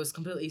day goes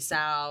completely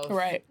south,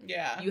 Right.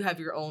 Yeah. you have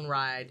your own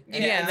ride.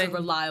 And Yeah. it's a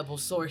reliable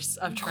source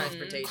of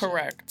transportation.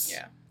 Correct.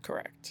 Yeah.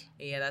 Correct.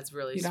 Yeah, that's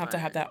really You don't have to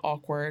have smart. that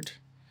awkward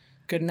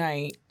good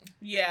night,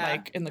 Yeah.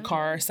 like in the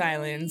car,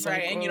 silence.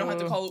 Right, like, and you don't have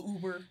to call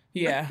Uber.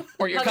 Yeah.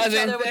 Or your Hug each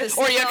cousin. other with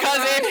a Or your seatbelt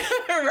cousin.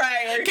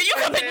 Right. Can you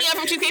come pick me up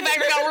from Cheesecake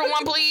Factory on Route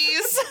 1,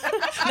 please? Not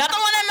the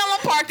one at Melon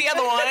Park, the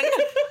other one.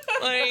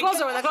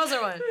 The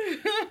closer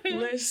one.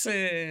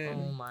 Listen.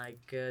 Oh my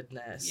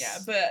goodness. Yeah,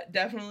 but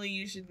definitely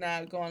you should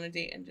not go on a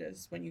date and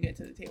just when you get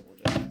to the table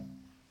just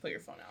put your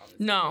phone out. On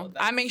the No, table.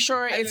 I make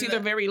sure I it's do either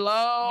that. very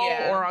low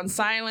Yeah. or on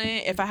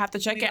silent. If I have to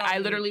check We it, I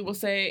don't- literally will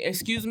say,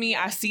 "Excuse me,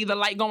 I see the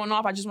light going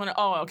off. I just want to.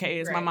 Oh, okay,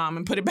 it's my Right. mom,"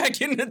 and put it back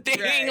in the thing.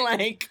 Right.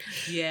 Like,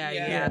 Yeah.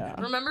 Yeah.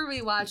 Remember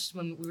we watched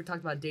when we were talking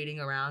about dating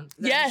around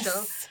that yes,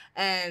 show?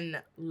 And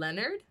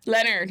Leonard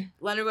Leonard.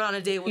 went on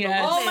a date with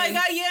Yes. a woman. Oh my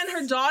god, yeah, and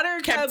her daughter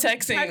Kept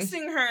kept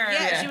texting. her.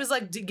 Yeah, she was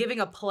like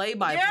giving a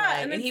play-by-play, Yeah,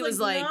 and and he it's was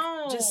like, like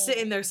no. just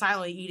sitting there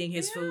silently eating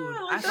his food.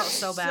 like, I felt that's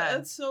so bad.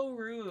 That's so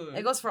rude.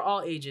 It goes for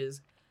all ages.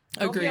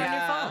 Don't be Agreed. on your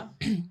Yeah.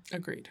 phone.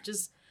 Agreed.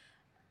 Just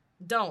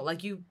don't.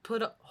 Like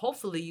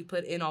hopefully you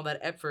put in all that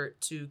effort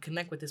to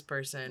connect with this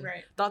person.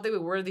 Right. Thought they were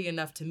worthy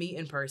enough to meet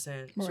in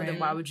person. So then Right.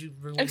 why would you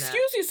ruin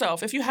Excuse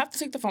yourself. If you have to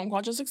take the phone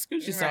call, just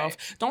excuse yourself.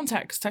 Right. Don't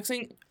text.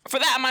 Texting for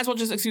that, I might as well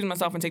just excuse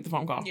myself and take the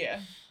phone call. Yeah.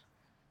 that?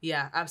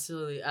 Yeah,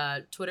 absolutely.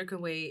 Twitter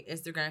can wait.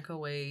 Instagram can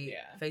wait.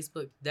 Yeah.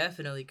 Facebook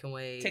definitely can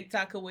wait.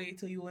 TikTok can wait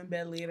till you in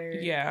bed later.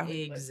 Yeah.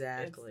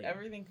 Exactly.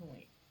 Everything can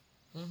wait.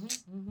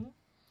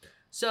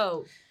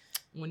 So,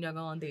 when y'all go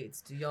on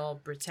dates, do y'all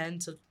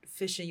pretend to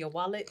fish in your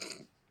wallet?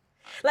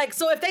 Like,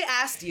 so if they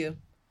asked you,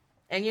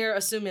 and you're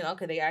assuming,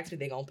 okay, they asked me,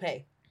 they gonna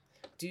pay.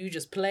 Do you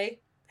just play?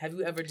 Have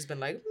you ever just been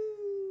like,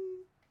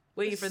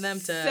 waiting for them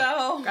to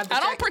So grab the I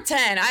don't check?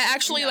 pretend. I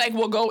actually like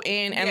will go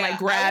in and like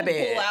grab I will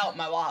it. Pull out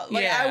my wallet.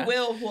 Like Yeah. I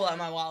will pull out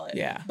my wallet.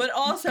 Yeah. But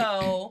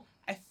also,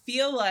 I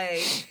feel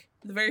like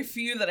the very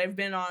few that I've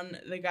been on,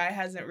 the guy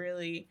hasn't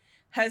really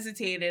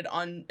hesitated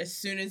on as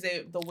soon as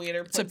the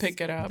waiter puts To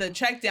pick it up. the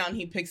check down,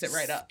 he picks it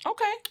right up.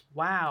 Okay.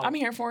 Wow. I'm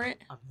here for it.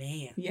 A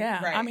man.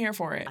 Yeah, Right. I'm here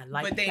for it. I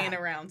like But they that. ain't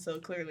around, so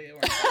clearly it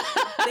worked.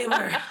 They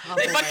were. Oh,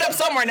 They fucked up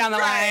somewhere down the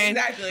Right, line.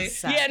 exactly.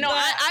 Sad. Yeah, no, But,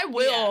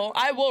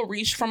 I will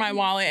reach for my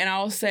wallet and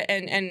I'll say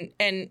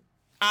and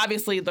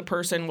obviously the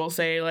person will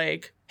say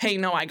like, hey,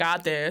 no, I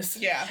got this.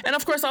 Yeah. And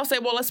of course I'll say,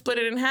 well, let's split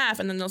it in half,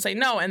 and then they'll say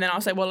no, and then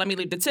I'll say, well, let me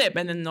leave the tip,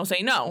 and then they'll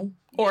say no.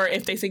 Or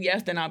if they say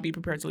yes, then I'll be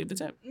prepared to leave the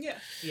tip. Yeah.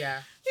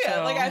 Yeah. Yeah,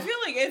 So- like I feel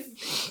like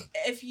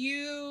if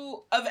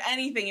you of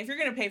anything, if you're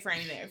gonna pay for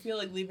anything, I feel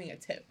like leaving a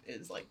tip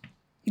is like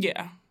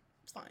Yeah.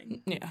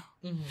 fine. Yeah.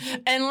 Mm-hmm.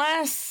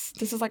 Unless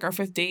this is like our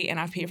 5th date and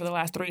I've paid for the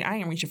last 3, I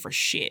ain't reaching for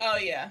shit. Oh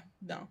yeah,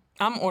 no.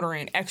 I'm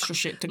ordering extra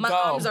shit to My go.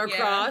 arms are Yeah.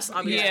 crossed.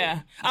 I'm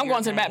Yeah. I'm You're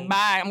going to the back. right.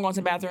 Bye. I'm going to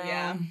the bathroom.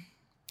 Yeah.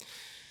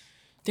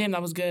 Damn,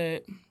 that was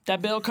good.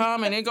 That bill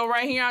come and it go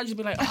right here. I'll just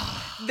be like, oh.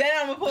 Then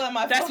I'm gonna pull out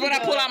my. That's phone when I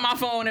and pull be out my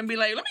phone and be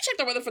like, let me check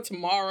the weather for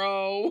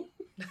tomorrow.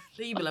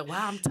 Then you be like,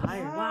 wow, I'm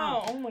tired.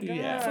 Wow. Oh my god.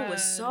 Yeah. Food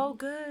was so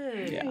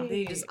good. Yeah. Then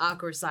you just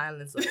awkward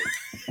silence.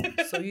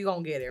 Like, so you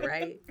gonna get it,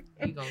 right?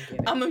 You gonna get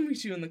it. I'm gonna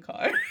meet you in the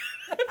car.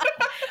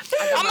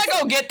 I'm gonna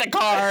go get the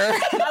car. I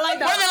like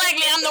More than that.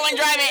 likely, I'm the one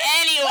driving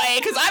anyway,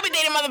 because I've been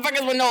dating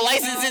motherfuckers with no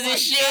licenses and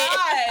shit.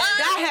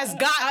 That has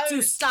got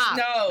to stop.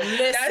 No, Listen.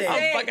 that's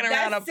I'm it. fucking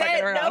around, That's I'm fucking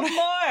it. around. No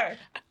more.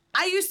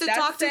 I used to That's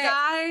talk to it.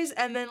 guys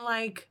and then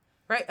like,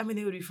 right? I mean,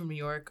 they would be from New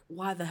York.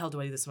 Why the hell do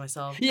I do this to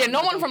myself? Yeah, no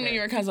I one don't from care. New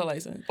York has a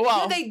license. Yeah,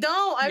 Well, they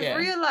don't. I've yeah.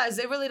 realized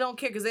they really don't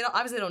care because they don't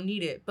obviously they don't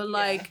need it. But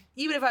like,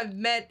 even if I've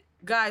met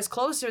guys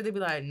closer, they'd be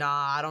like,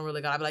 "Nah, I don't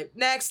really got." I'd be like,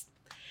 "Next."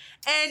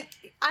 And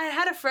I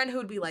had a friend who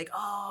would be like,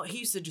 "Oh, he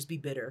used to just be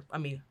bitter." I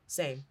mean,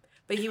 same.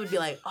 But he would be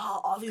like,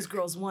 "Oh, all these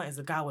girls want is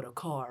a guy with a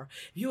car.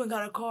 If you ain't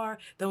got a car,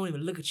 they don't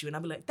even look at you." And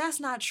I'd be like, "That's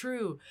not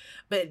true."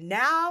 But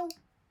now,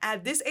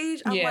 at this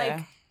age, I'm Yeah.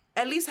 like,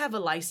 at least have a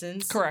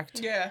license. correct.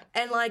 Yeah.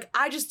 And like,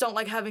 I just don't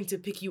like having to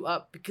pick you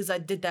up because I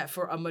did that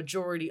for a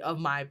majority of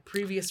my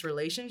previous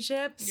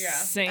relationships. Yeah.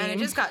 Same. And it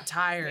just got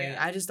tiring.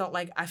 Yeah. I just don't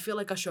like, I feel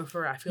like a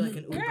chauffeur. I feel like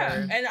an Uber.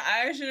 Yeah. And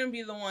I shouldn't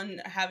be the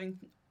one having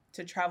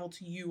to travel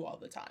to you all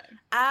the time.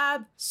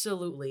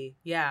 Absolutely.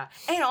 Yeah.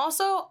 And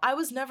also, I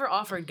was never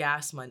offered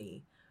gas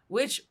money,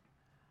 which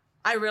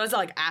I realized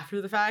like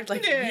after the fact,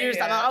 like years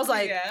down, I was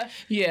like, yeah.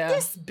 Yeah.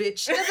 this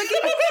bitch never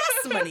gave me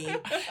gas money.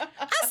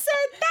 I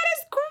said, that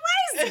is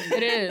crazy.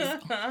 It is.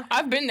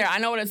 I've been there. I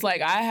know what it's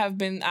like.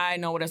 I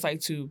know what it's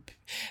like to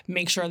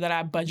make sure that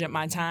I budget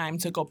my time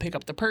to go pick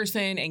up the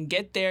person and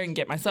get there and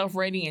get myself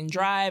ready and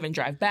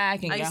drive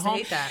back and I get used to home.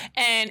 hate that.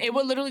 And it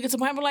would literally get to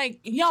the point where like,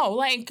 yo,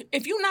 like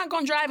if you're not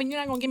gonna drive and you're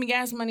not gonna give me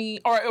gas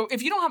money, or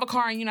if you don't have a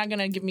car and you're not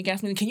gonna give me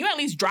gas money, can you at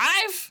least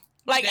drive?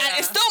 Like Yeah.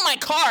 it's still my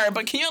car,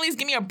 but can you at least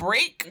give me a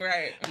break?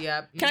 Right.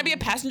 Yep. Can I be a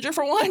passenger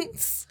for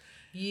once?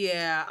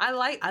 Yeah, I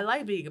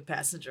like being a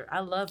passenger. I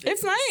love it.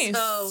 It's nice.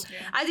 So Yeah.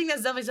 I think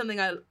that's definitely something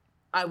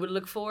I would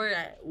look for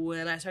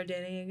when I start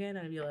dating again.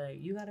 I'd be like,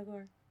 you got a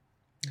car?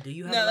 Do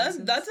you have? No, a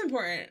license? that's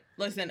important.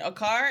 Listen, a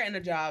car and a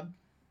job.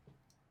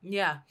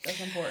 Yeah,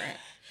 That's important.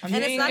 and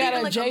it's not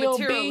even like a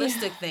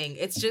materialistic thing.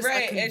 It's just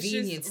a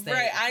convenience thing.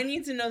 Right. I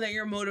need to know that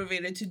you're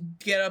motivated to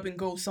get up and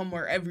go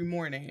somewhere every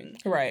morning.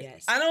 Right.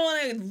 Yes. I don't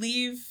want to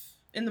leave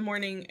in the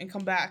morning and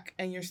come back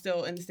and you're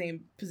still in the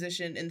same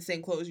position in the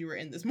same clothes you were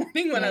in this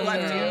morning when I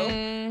left you.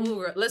 Mm. Ooh,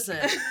 girl, listen,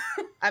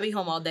 I be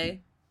home all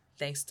day,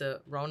 thanks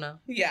to Rona,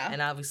 Yeah.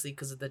 and obviously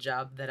because of the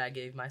job that I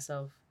gave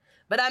myself.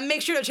 But I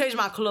make sure to change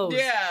my clothes.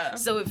 Yeah.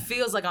 So it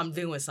feels like I'm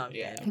doing something.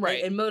 Yeah.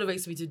 Right. It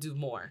motivates me to do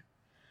more.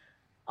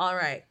 All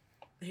right.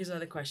 Here's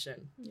another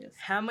question. Yes.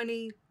 How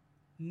many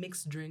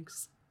mixed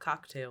drinks,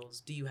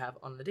 cocktails do you have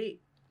on the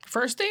date?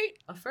 First date?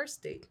 A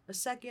first date, a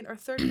second or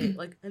third date,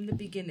 like in the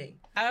beginning.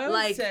 I would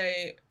Like-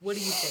 say, What do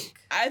you think?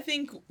 I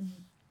think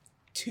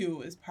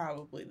 2 is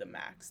probably the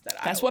max that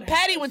I That's would what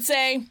Patty have. would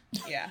say.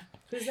 Yeah.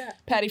 Who's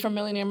that? Patty from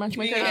Millionaire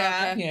Matchmaker.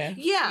 Yeah. Yeah.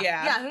 Yeah.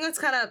 Yeah. I think that's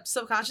kind of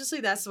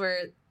subconsciously that's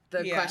where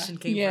the Yeah. question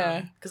came Yeah.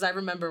 from. Because I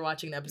remember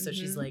watching the episode.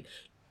 She's Mhm. like,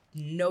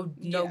 no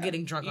Yeah.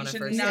 getting drunk You on a should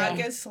first not date.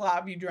 get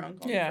sloppy drunk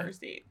on Yeah. the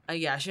first date.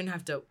 Yeah, I shouldn't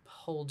have to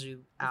hold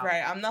you out.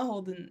 Right. I'm not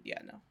holding. Yeah.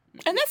 No.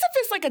 And that's if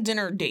it's like a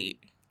dinner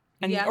date.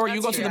 And, Yeah, or you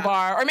that's go to the true.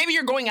 bar. Or maybe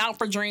you're going out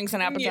for drinks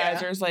and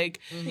appetizers.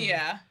 Like, Mhm.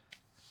 Yeah.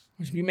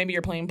 maybe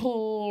you're playing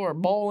pool or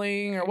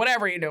bowling or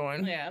whatever you're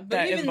doing. Yeah. But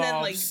That even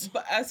involves- then,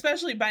 like,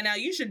 especially by now,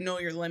 you should know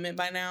your limit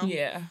by now.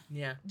 Yeah.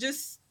 Yeah.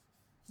 Just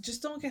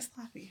don't get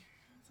sloppy.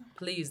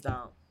 Please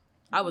don't.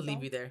 I would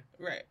leave you there.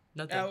 Right.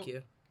 No, thank Oh.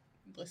 you.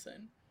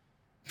 Listen.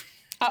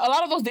 A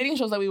lot of those dating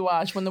shows that we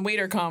watch, when the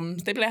waiter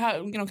comes, they be like, "How,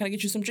 can I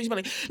get you some drinks?" But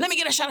like, "Let me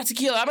get a shot of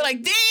tequila." I be like,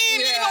 "Damn, you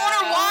didn't even order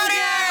Yeah. water.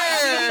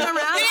 Yeah. You didn't even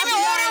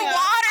I'm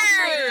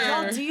order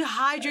Y'all water."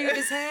 dehydrated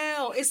as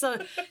hell. It's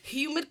a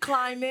humid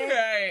climate.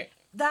 Right.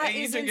 That And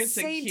you is drink a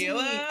insane to me.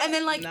 tequila? And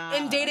then like Nah.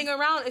 in dating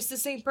around, it's the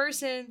same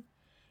person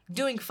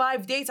doing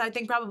 5 dates. I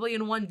think probably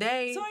in one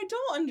day. So I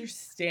don't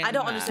understand. I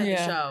don't that. understand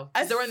Yeah. the show.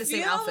 'Cause they're in the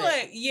same feel outfit.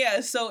 Like, yeah.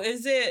 So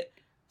is it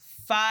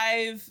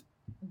 5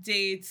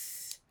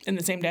 dates? In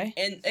the same day.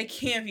 And it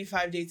can't be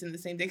 5 dates in the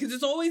same day because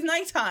it's always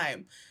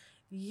nighttime.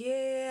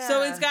 Yeah.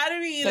 So it's got to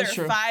be either That's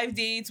true. 5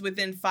 dates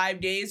within 5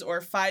 days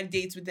or 5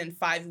 dates within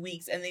 5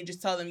 weeks, and they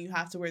just tell them you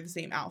have to wear the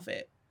same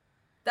outfit.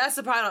 That's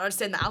the part. I don't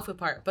understand the outfit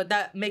part, but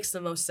that makes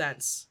the most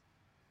sense.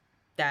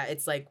 That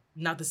it's like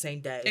not the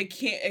same day. It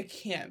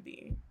can't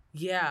be.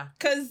 Yeah.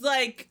 Cause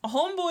like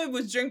homeboy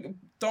was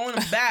throwing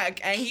him back,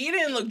 and he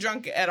didn't look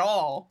drunk at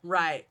all.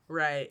 Right.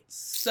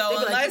 So They'd be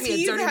like, unless "Give me a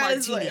he dirty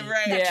has martini, like,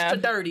 right, Yeah. extra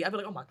dirty," I'd be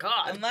like, "Oh my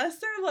god." unless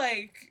they're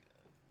like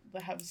they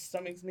have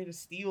stomachs made of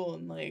steel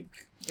and like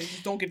they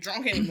just don't get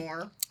drunk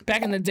anymore.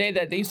 Back in the day,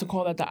 that they used to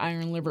call that the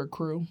Iron Liver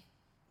Crew.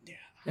 Yeah.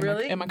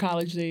 Really? In my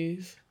college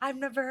days. I've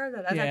never heard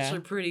that. That's Yeah. actually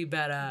pretty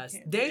badass.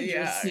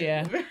 Dangerous.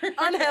 Yeah.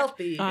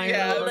 Unhealthy. Iron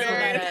Yeah, Liver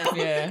very. Crew.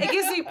 Yeah. It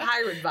gives me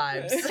pirate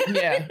vibes.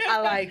 Yeah.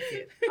 I like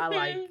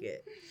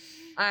it.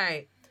 All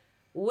right.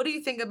 What do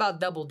you think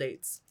about double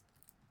dates?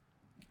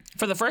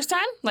 For the first time?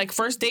 Like,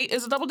 first date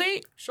is a double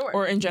date? Sure.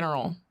 Or in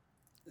general?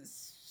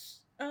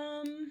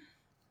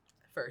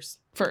 First.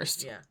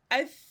 First. Yeah.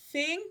 I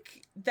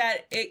think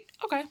that it.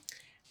 Okay.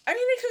 I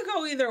mean, it could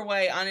go either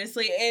way,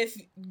 honestly. If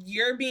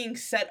you're being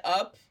set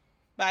up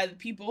by the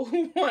people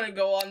who want to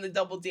go on the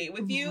double date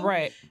with you,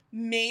 Right.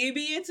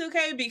 maybe it's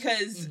okay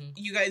because Mhm.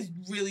 you guys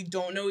really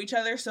don't know each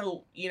other.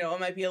 So, it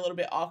might be a little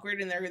bit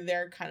awkward and they're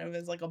there kind of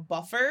as like a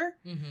buffer.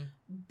 Mm-hmm.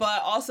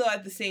 But also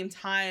at the same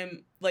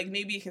time, like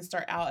maybe it can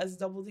start out as a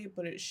double date,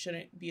 but it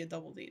shouldn't be a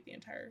double date the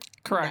entire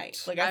Correct.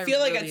 night. Like I I feel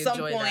like really at some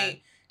enjoy point that.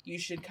 you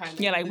should kind of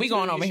Yeah, like, we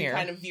going over here.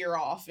 kind of veer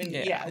off and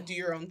Yeah. do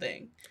your own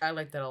thing. I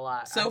like that a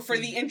lot. So I for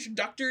think- the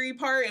introductory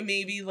part and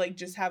maybe like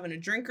just having a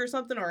drink or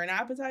something or an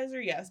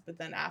appetizer, yes. But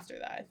then after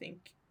that, I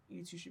think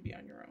you two should be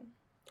on your own.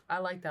 I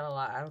like that a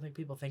lot. I don't think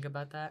people think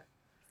about that.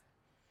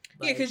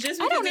 Yeah, Like, because just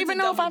I because don't it's even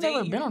a know if double I've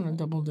ever date, been on a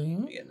double date.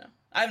 Yeah, no,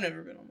 I've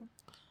never been on one.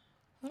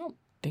 I don't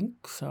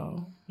think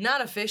so.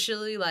 not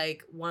officially.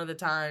 Like one of the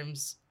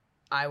times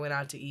I went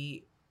out to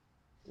eat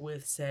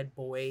with said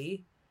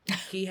boy,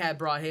 he had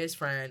brought his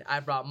friend. I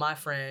brought my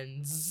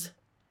friends.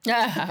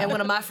 And one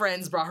of my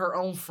friends brought her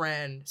own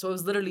friend. So it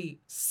was literally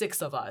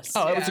 6 of us.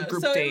 Oh, it was a Yeah,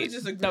 group so it date. was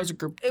just a That was a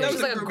group It date. was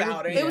was like a a group group.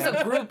 outing. It was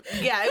Yeah. a group.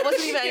 Yeah, it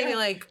wasn't even Yeah. anything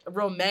like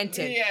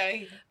romantic.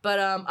 Yeah, But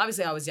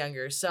obviously I was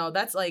younger, so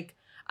that's like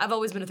I've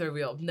always been a third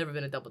wheel, never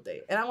been a double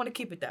date, and I want to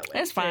keep it that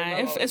way. It's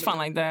fine. It's fun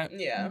like that.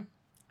 yeah.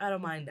 I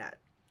don't mind that.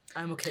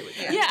 I'm okay with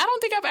Yeah. that. Yeah, I don't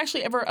think I've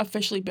actually ever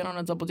officially been on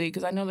a double date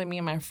because I know that me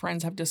and my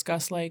friends have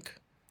discussed like,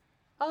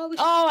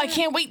 Oh, I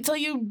can't wait till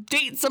you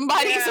date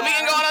somebody so we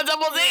can go on a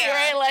double date, Yeah.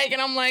 right? Like,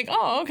 and I'm like,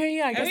 oh, okay,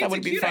 yeah, I guess mean, that it's a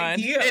would be cute fun.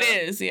 idea.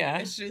 It is, yeah.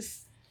 It's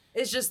just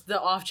It's just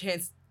the off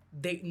chance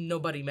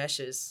nobody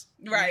meshes.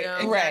 right, You know?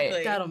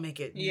 exactly. That'll make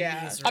it.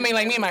 Yeah. miserable. I mean,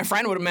 like me and my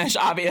friend would mesh,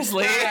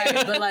 obviously. Right,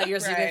 but like your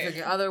Right.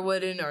 significant other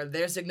wouldn't, or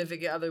their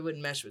significant other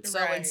wouldn't mesh with so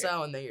Right. and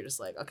so, and then you're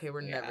just like, okay,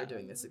 we're never Yeah.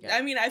 doing this again.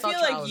 I mean, I It's all feel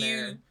trial like and you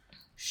error.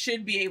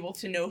 should be able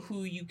to know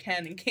who you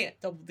can and can't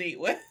double date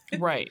with.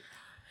 Right.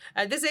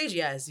 At this age,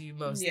 yes, you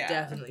most Yeah.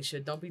 definitely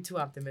should. Don't be too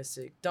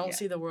optimistic. Don't Yeah.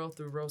 see the world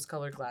through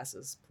rose-colored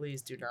glasses.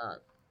 Please do not.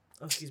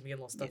 Oh, excuse me,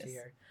 getting a little stuffy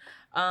Yes. here.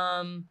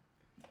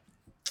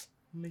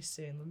 Let me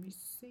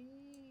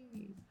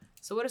see.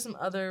 So, what are some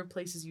other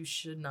places you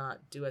should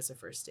not do as a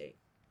first date?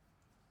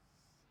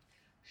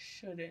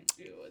 Shouldn't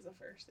do as a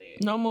first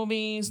date. No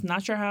movies,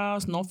 not your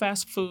house, no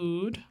fast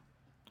food.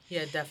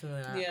 Yeah,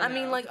 definitely not. Yeah, I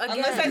mean, no. like again,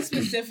 unless I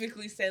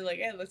specifically said like,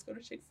 "Hey, let's go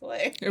to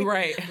Chick-fil-A."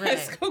 Right.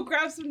 Let's Right. go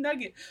grab some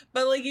nuggets.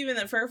 But like even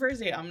then, for a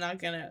first date, I'm not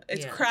gonna.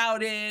 It's Yeah.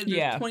 crowded. There's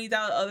Yeah.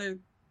 20,000 other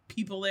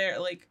people there.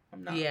 Like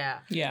I'm not. yeah.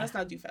 Yeah. Let's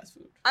not do fast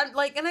food. I'm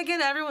like, and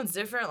again, everyone's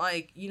different.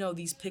 Like,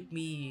 these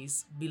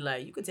pick-me's be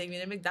like, you could take me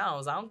to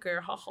McDonald's. I don't care.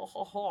 Ha ha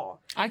ha ha.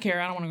 I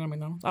care. I don't want to go to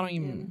McDonald's. I don't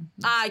even.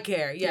 I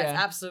care. Yes,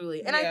 Yeah.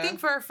 absolutely. And I Yeah.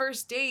 think for a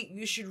first date,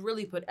 you should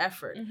really put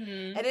effort.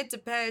 Mm-hmm. And it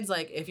depends,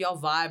 like, if y'all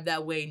vibe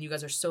that way and you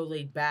guys are so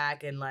laid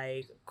back and,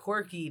 like,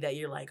 quirky that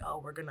you're like, oh,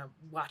 we're gonna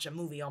watch a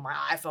movie on my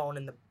iPhone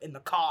in the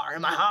car,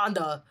 in my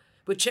Honda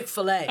with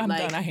Chick-fil-A. I'm like,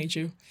 done. I hate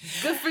you.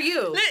 good for you.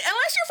 Unless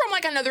you're from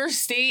like another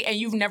state and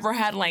you've never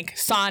had like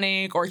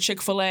Sonic or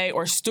Chick-fil-A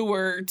or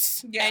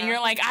Stewart's, Yeah. and you're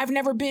like, I've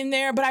never been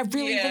there, but I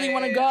really, Yeah, really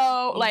want to yeah,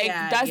 go. Like,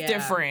 Yeah, that's yeah.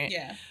 different.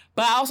 Yeah.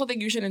 But I also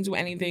think you shouldn't do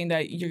anything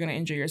that you're going to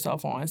injure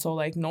yourself on. So,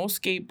 like, no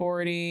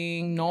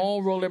skateboarding,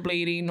 no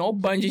rollerblading, no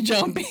bungee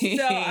jumping.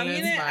 So I'm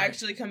gonna That's fine.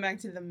 actually come back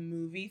to the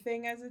movie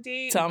thing as a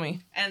date. Tell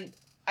me. And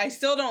I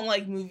still don't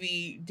like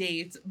movie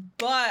dates,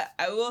 but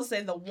I will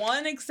say the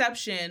one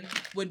exception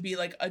would be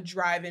like a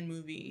drive-in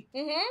movie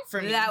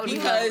for me. That would be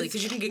because lovely,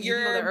 'cause you can go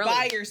you're there early.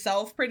 by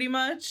yourself pretty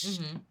much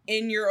Mhm.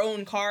 in your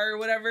own car or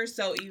whatever.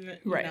 So even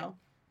Right.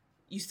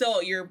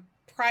 you're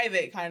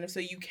private kind of, so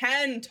you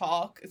can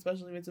talk,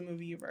 especially if it's a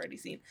movie you've already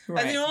seen.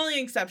 Right. That's the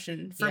only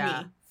exception for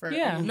Yeah. me. For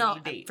Yeah. a movie No,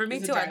 date for me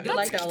is a too. I drive-in. do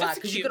like that a lot That's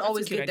because cute. you could That's a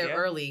always cute get there idea.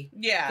 early.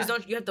 Yeah.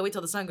 Because you have to wait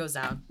till the sun goes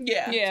down.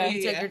 Yeah. Yeah. So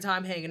you take your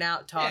time hanging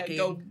out, talking. Yeah,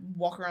 go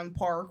walk around the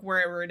park,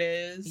 wherever it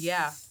is.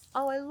 Yeah.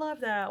 Oh, I love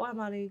that. Wow,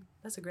 Molly.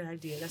 That's a great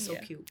idea. That's so Yeah.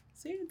 cute.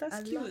 See, that's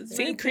I cute. love It's it.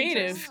 See, very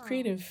creative.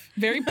 Pinterest.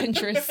 Very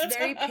Pinterest.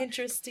 Very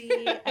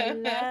Pinteresty. I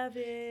love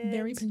it.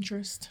 Very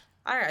Pinterest.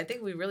 All right, I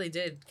think we really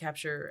did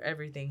capture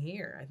everything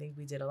here. I think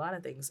we did a lot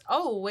of things.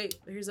 Oh, wait,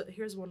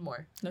 here's one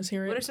more. Let's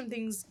hear What are it. some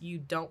things you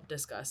don't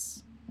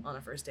discuss on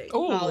a first date?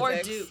 Ooh. Or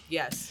Politics. do,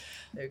 yes.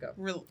 There you go.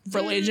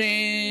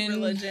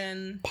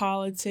 Religion.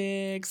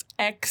 Politics.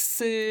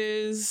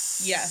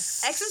 Exes.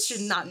 Yes. Exes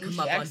should not come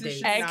up on Exes dates.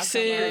 should not come up.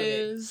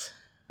 Exes.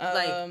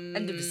 Like,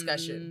 end of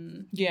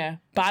discussion. Yeah.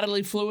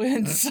 Bodily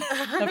fluids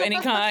of any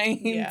kind.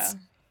 Yeah.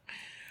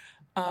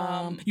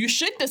 You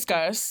should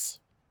discuss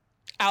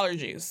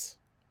allergies.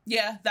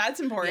 Yeah,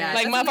 that's important. Yeah,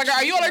 Like, that's motherfucker,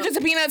 are you allergic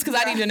to peanuts?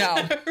 Because I need to know.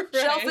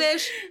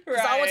 Shellfish.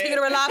 Because I want to take it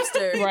to a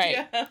lobster.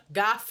 Right. Yeah.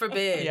 God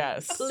forbid.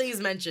 Yes. Please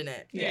mention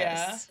it.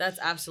 Yes. That's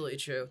absolutely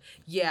true.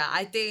 Yeah,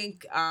 I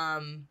think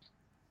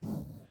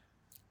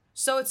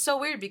so it's so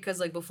weird because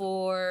like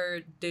before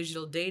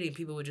digital dating,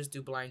 people would just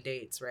do blind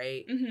dates,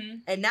 right? Mm-hmm.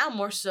 And now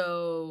more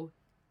so,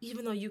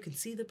 even though you can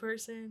see the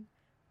person,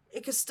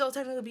 it could still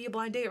technically be a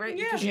blind date, right?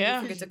 Yeah. Because you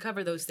Yeah. forget to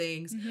cover those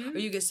things. Mhm. Or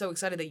you get so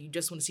excited that you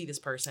just want to see this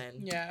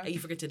person. Yeah. And you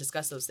forget to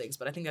discuss those things.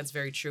 But I think that's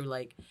very true.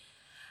 Like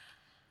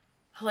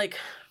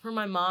for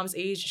my mom's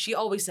age, she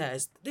always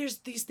says, there's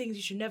these things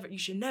you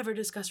should never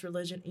discuss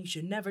religion, and you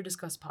should never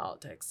discuss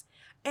politics.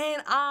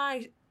 And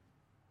I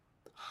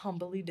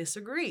humbly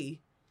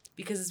disagree.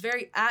 Because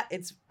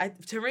it's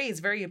to me, it's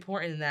very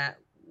important that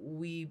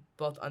we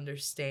both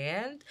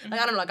understand.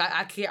 Like, I don't know, like,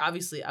 I can't,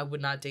 obviously, I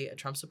would not date a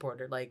Trump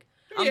supporter. Like,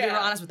 I'm being Yeah.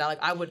 honest with that.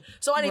 Like, I would,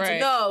 so I need to Right.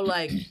 know,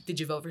 like, did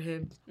you vote for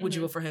him? Would you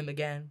Mhm. vote for him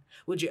again?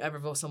 Would you ever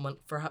vote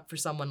for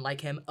someone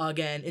like him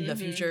again in the Mhm.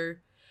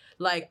 future?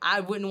 Like, I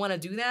wouldn't want to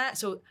do that.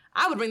 So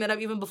I would bring that up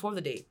even before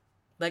the date.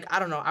 Like, I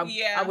don't know.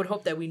 Yeah. I would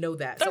hope that we know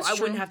that. That's so I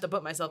true. wouldn't have to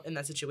put myself in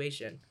that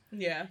situation.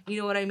 Yeah. You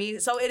know what I mean?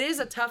 So it is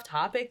a tough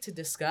topic to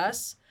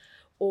discuss,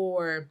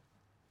 or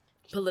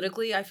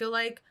politically, I feel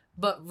like.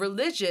 But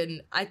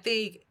religion, I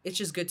think it's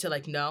just good to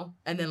like know.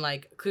 And then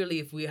like clearly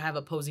if we have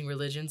opposing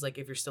religions, like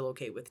if you're still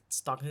okay with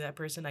talking to that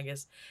person, I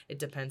guess it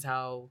depends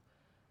how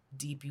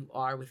deep you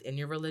are within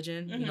your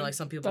religion. You Mhm. know, like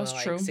some people That's are,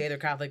 like true. say they're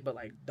Catholic, but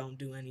like don't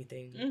do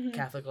anything Mhm.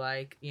 Catholic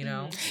like, you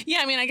know? Yeah,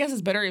 I mean, I guess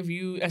it's better if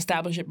you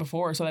establish it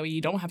before so that way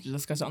you don't have to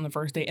discuss it on the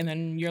first date and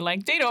then you're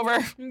like, date over.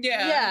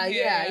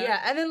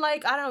 Yeah. And then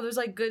like I don't know, there's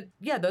like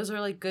those are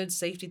like good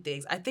safety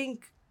things. I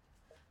think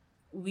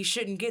we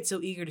shouldn't get so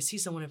eager to see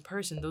someone in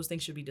person. Those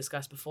things should be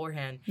discussed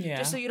beforehand. Yeah.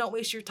 Just so you don't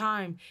waste your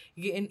time.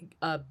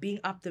 Being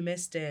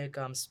optimistic,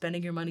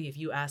 spending your money if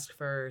you ask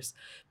first,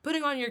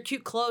 putting on your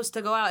cute clothes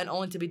to go out and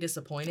only to be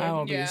disappointed. I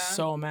would Yeah. be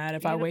so mad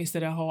if I You know-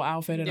 wasted a whole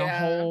outfit and a Yeah.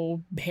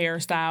 whole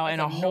hairstyle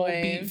and a That's whole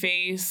annoying. beat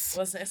face.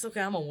 Listen, it's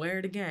okay. I'm gonna wear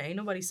it again. Ain't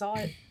nobody saw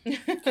it.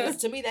 'Cause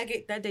to me,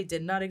 that day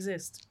did not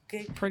exist.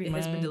 Okay, Pretty it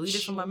has been deleted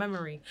much. from my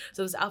memory.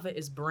 So this outfit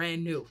is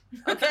brand new.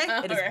 Okay,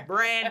 it is Alright.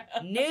 brand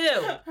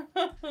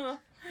new.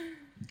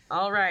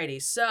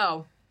 Alrighty,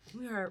 so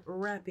we are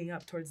wrapping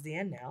up towards the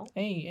end now.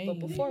 Hey. But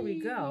before we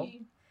go,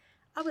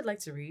 I would like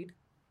to read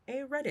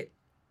a Reddit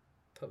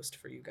post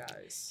for you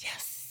guys.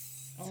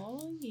 Yes.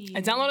 Oh, yeah.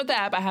 I downloaded the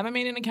app. I haven't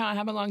made an account. I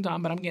haven't logged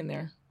on, but I'm getting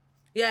there.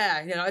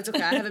 Yeah, it's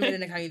okay. I haven't made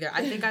an account either.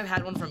 I think I've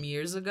had one from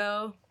years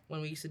ago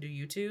when we used to do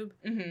YouTube.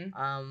 Mm-hmm.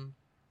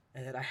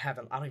 And then I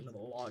don't even know the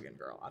login,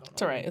 girl. I don't know.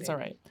 It's all right. It's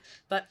anything.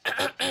 all right.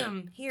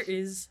 But here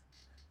is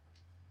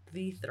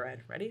the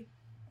thread. Ready?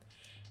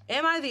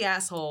 Am I the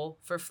asshole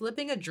for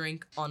flipping a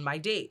drink on my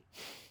date?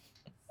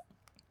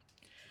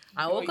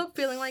 I woke up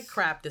feeling like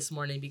crap this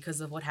morning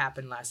because of what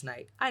happened last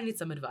night. I need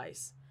some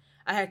advice.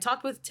 I had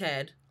talked with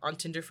Ted on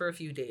Tinder for a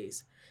few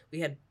days.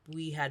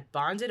 We had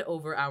bonded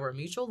over our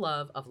mutual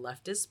love of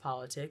leftist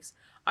politics,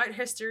 art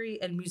history,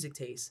 and music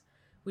taste.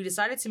 We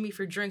decided to meet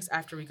for drinks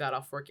after we got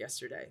off work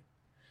yesterday.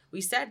 We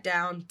sat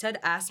down. Ted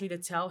asked me to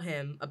tell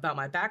him about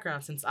my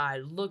background since I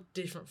look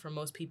different from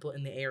most people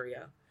in the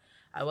area.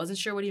 I wasn't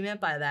sure what he meant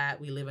by that.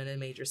 We live in a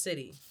major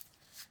city.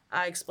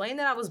 I explained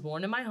that I was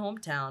born in my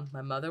hometown.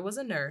 My mother was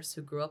a nurse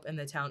who grew up in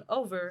the town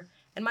over,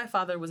 and my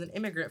father was an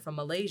immigrant from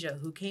Malaysia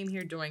who came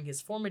here during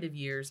his formative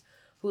years,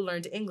 who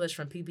learned English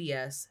from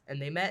PBS,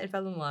 and they met and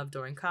fell in love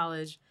during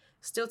college,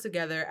 still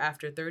together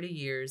after 30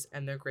 years,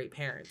 and they're great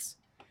parents.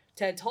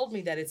 Ted told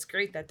me that it's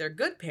great that they're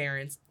good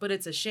parents, but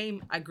it's a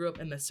shame I grew up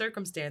in the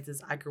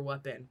circumstances I grew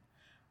up in.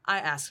 I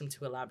asked him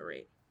to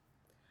elaborate.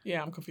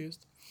 Yeah, I'm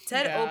confused.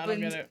 Ted I don't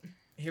opened... get it.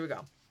 Here we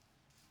go.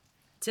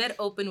 Ted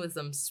opened with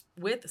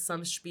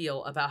some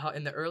spiel about how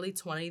in the early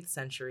 20th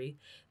century,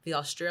 the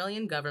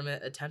Australian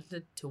government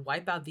attempted to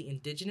wipe out the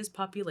indigenous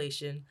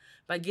population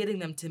by getting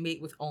them to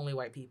mate with only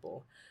white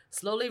people,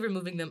 slowly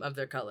removing them of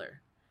their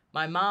color.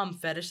 My mom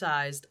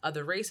fetishized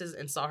other races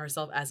and saw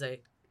herself as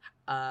a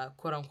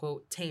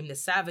quote-unquote tame the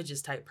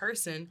savages type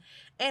person,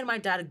 and my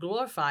dad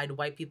glorified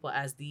white people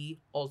as the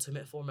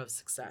ultimate form of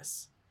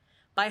success.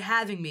 By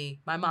having me,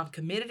 my mom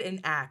committed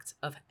an act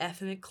of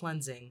ethnic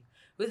cleansing,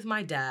 with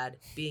my dad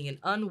being an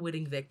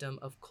unwitting victim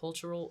of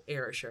cultural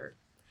erasure.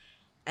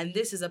 And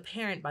this is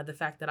apparent by the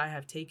fact that I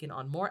have taken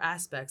on more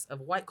aspects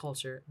of white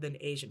culture than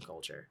Asian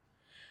culture.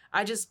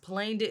 I just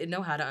plain didn't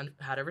know how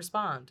to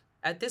respond.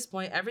 At this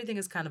point, everything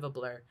is kind of a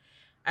blur.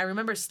 I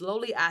remember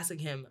slowly asking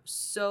him,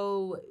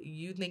 "So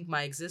you think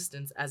my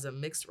existence as a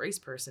mixed race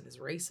person is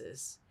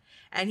racist?"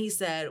 And he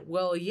said,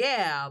 "Well,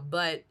 yeah,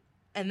 but..."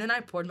 And then I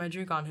poured my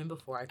drink on him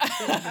before I could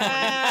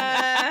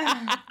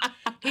finish.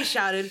 He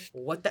shouted,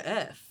 "What the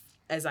F?"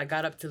 as I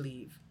got up to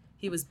leave.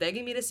 He was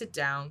begging me to sit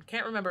down.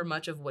 Can't remember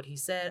much of what he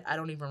said. I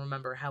don't even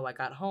remember how I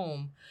got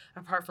home,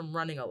 apart from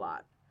running a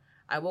lot.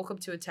 I woke up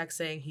to a text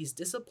saying he's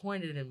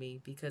disappointed in me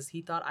because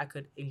he thought I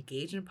could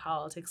engage in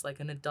politics like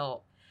an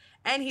adult.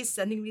 And he's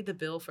sending me the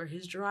bill for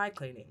his dry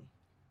cleaning.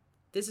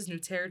 This is new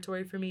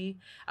territory for me.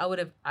 I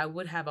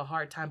would have a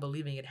hard time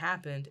believing it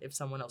happened if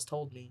someone else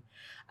told me.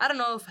 I don't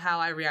know if how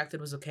I reacted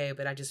was okay,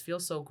 but I just feel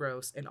so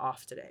gross and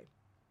off today.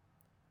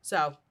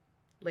 So,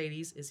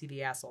 ladies, is he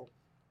the asshole?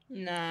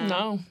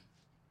 No.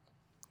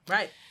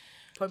 Right.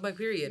 Point blank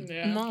period.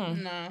 Yeah. No.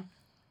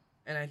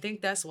 And I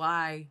think that's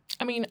why...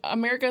 I mean,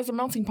 America is a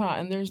melting pot,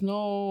 and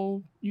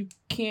you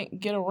can't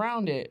get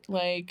around it.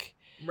 Like...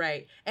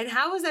 Right. And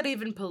how is that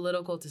even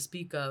political to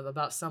speak of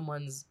about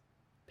someone's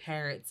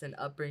parents and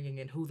upbringing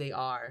and who they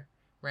are,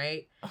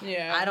 right?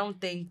 Yeah. I don't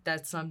think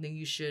that's something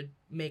you should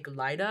make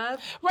light of.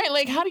 Right,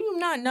 like, how do you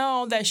not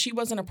know that she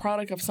wasn't a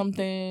product of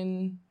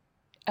something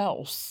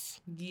else?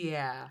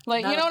 Yeah.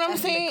 Like, Not you know what I'm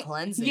ethnic saying?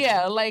 cleansing.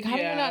 Yeah, like, how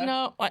do you Yeah. not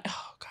know? Like,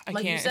 oh, God, I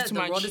Like can't. you said, It's too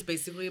the much. world is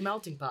basically a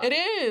melting pot. It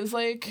is,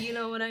 like... You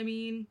know what I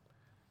mean?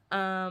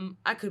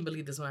 I couldn't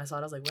believe this when I saw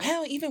it. I was like, what?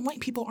 Hell, even white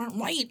people aren't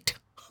white.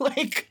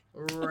 Like...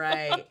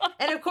 Right.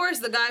 And of course,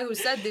 the guy who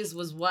said this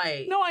was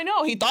white. No, I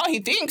know. He thought. Yeah,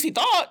 he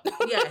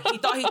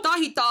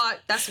thought.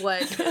 That's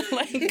what.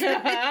 Like...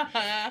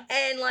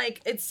 And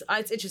like it's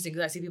interesting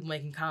because I see people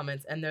making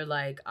comments and they're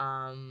like,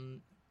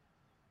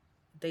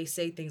 they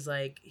say things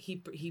like he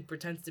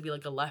pretends to be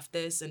like a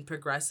leftist and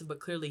progressive, but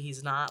clearly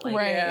he's not. Like,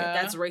 Right. Yeah.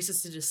 that's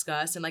racist to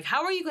discuss. And like,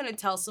 how are you gonna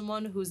tell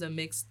someone who's a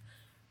mixed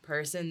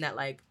person that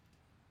like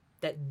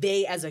that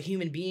they as a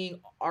human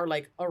being are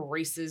like a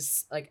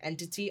racist like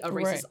entity, a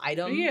racist Right.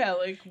 item? Yeah,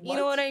 like, You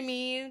know what I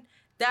mean?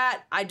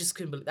 That I just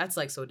couldn't believe. That's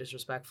like so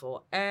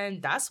disrespectful,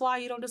 and that's why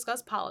you don't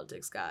discuss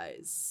politics,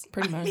 guys.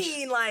 Pretty I much.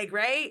 mean, like,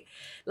 right?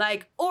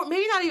 Like, or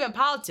maybe not even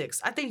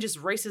politics. I think just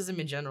racism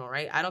in general,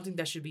 right? I don't think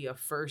that should be a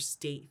first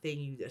date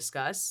thing you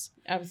discuss.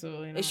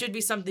 Absolutely not. It should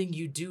be something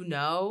you do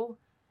know,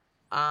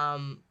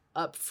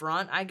 up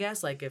front, I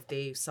guess. Like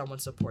if someone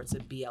supports the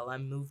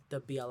BLM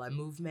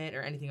movement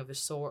or anything of the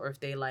sort, or if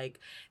they're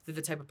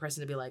the type of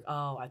person to be like,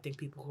 oh, I think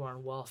people who are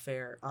on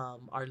welfare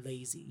are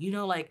lazy. You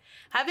know, like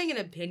having an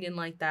opinion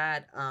like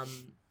that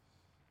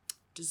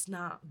does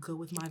not go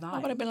with my I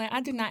would vibe. have been like,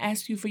 I did not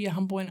ask you for your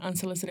humble and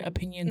unsolicited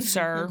opinion,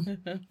 sir.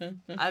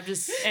 I've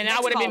just And I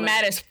would have been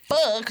mad as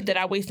fuck that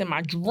I wasted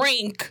my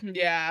drink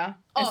Yeah.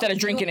 instead of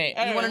drinking it.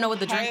 You want to know what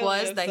the drink Highly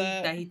was that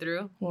upset. he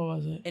threw? What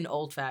was it? An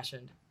old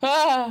fashioned.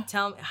 Ah.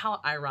 Tell me,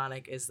 how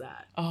ironic is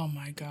that? Oh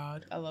my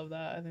God. I love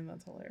that. I think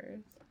that's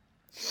hilarious.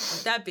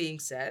 With that being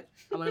said,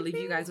 I'm gonna leave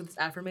you guys with this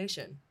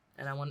affirmation,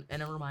 and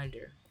a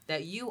reminder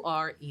that you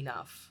are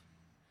enough.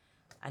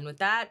 And with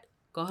that,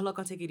 go ahead,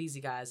 look, take it easy,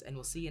 guys, and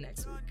we'll see you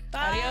next week.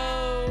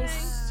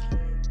 Adios.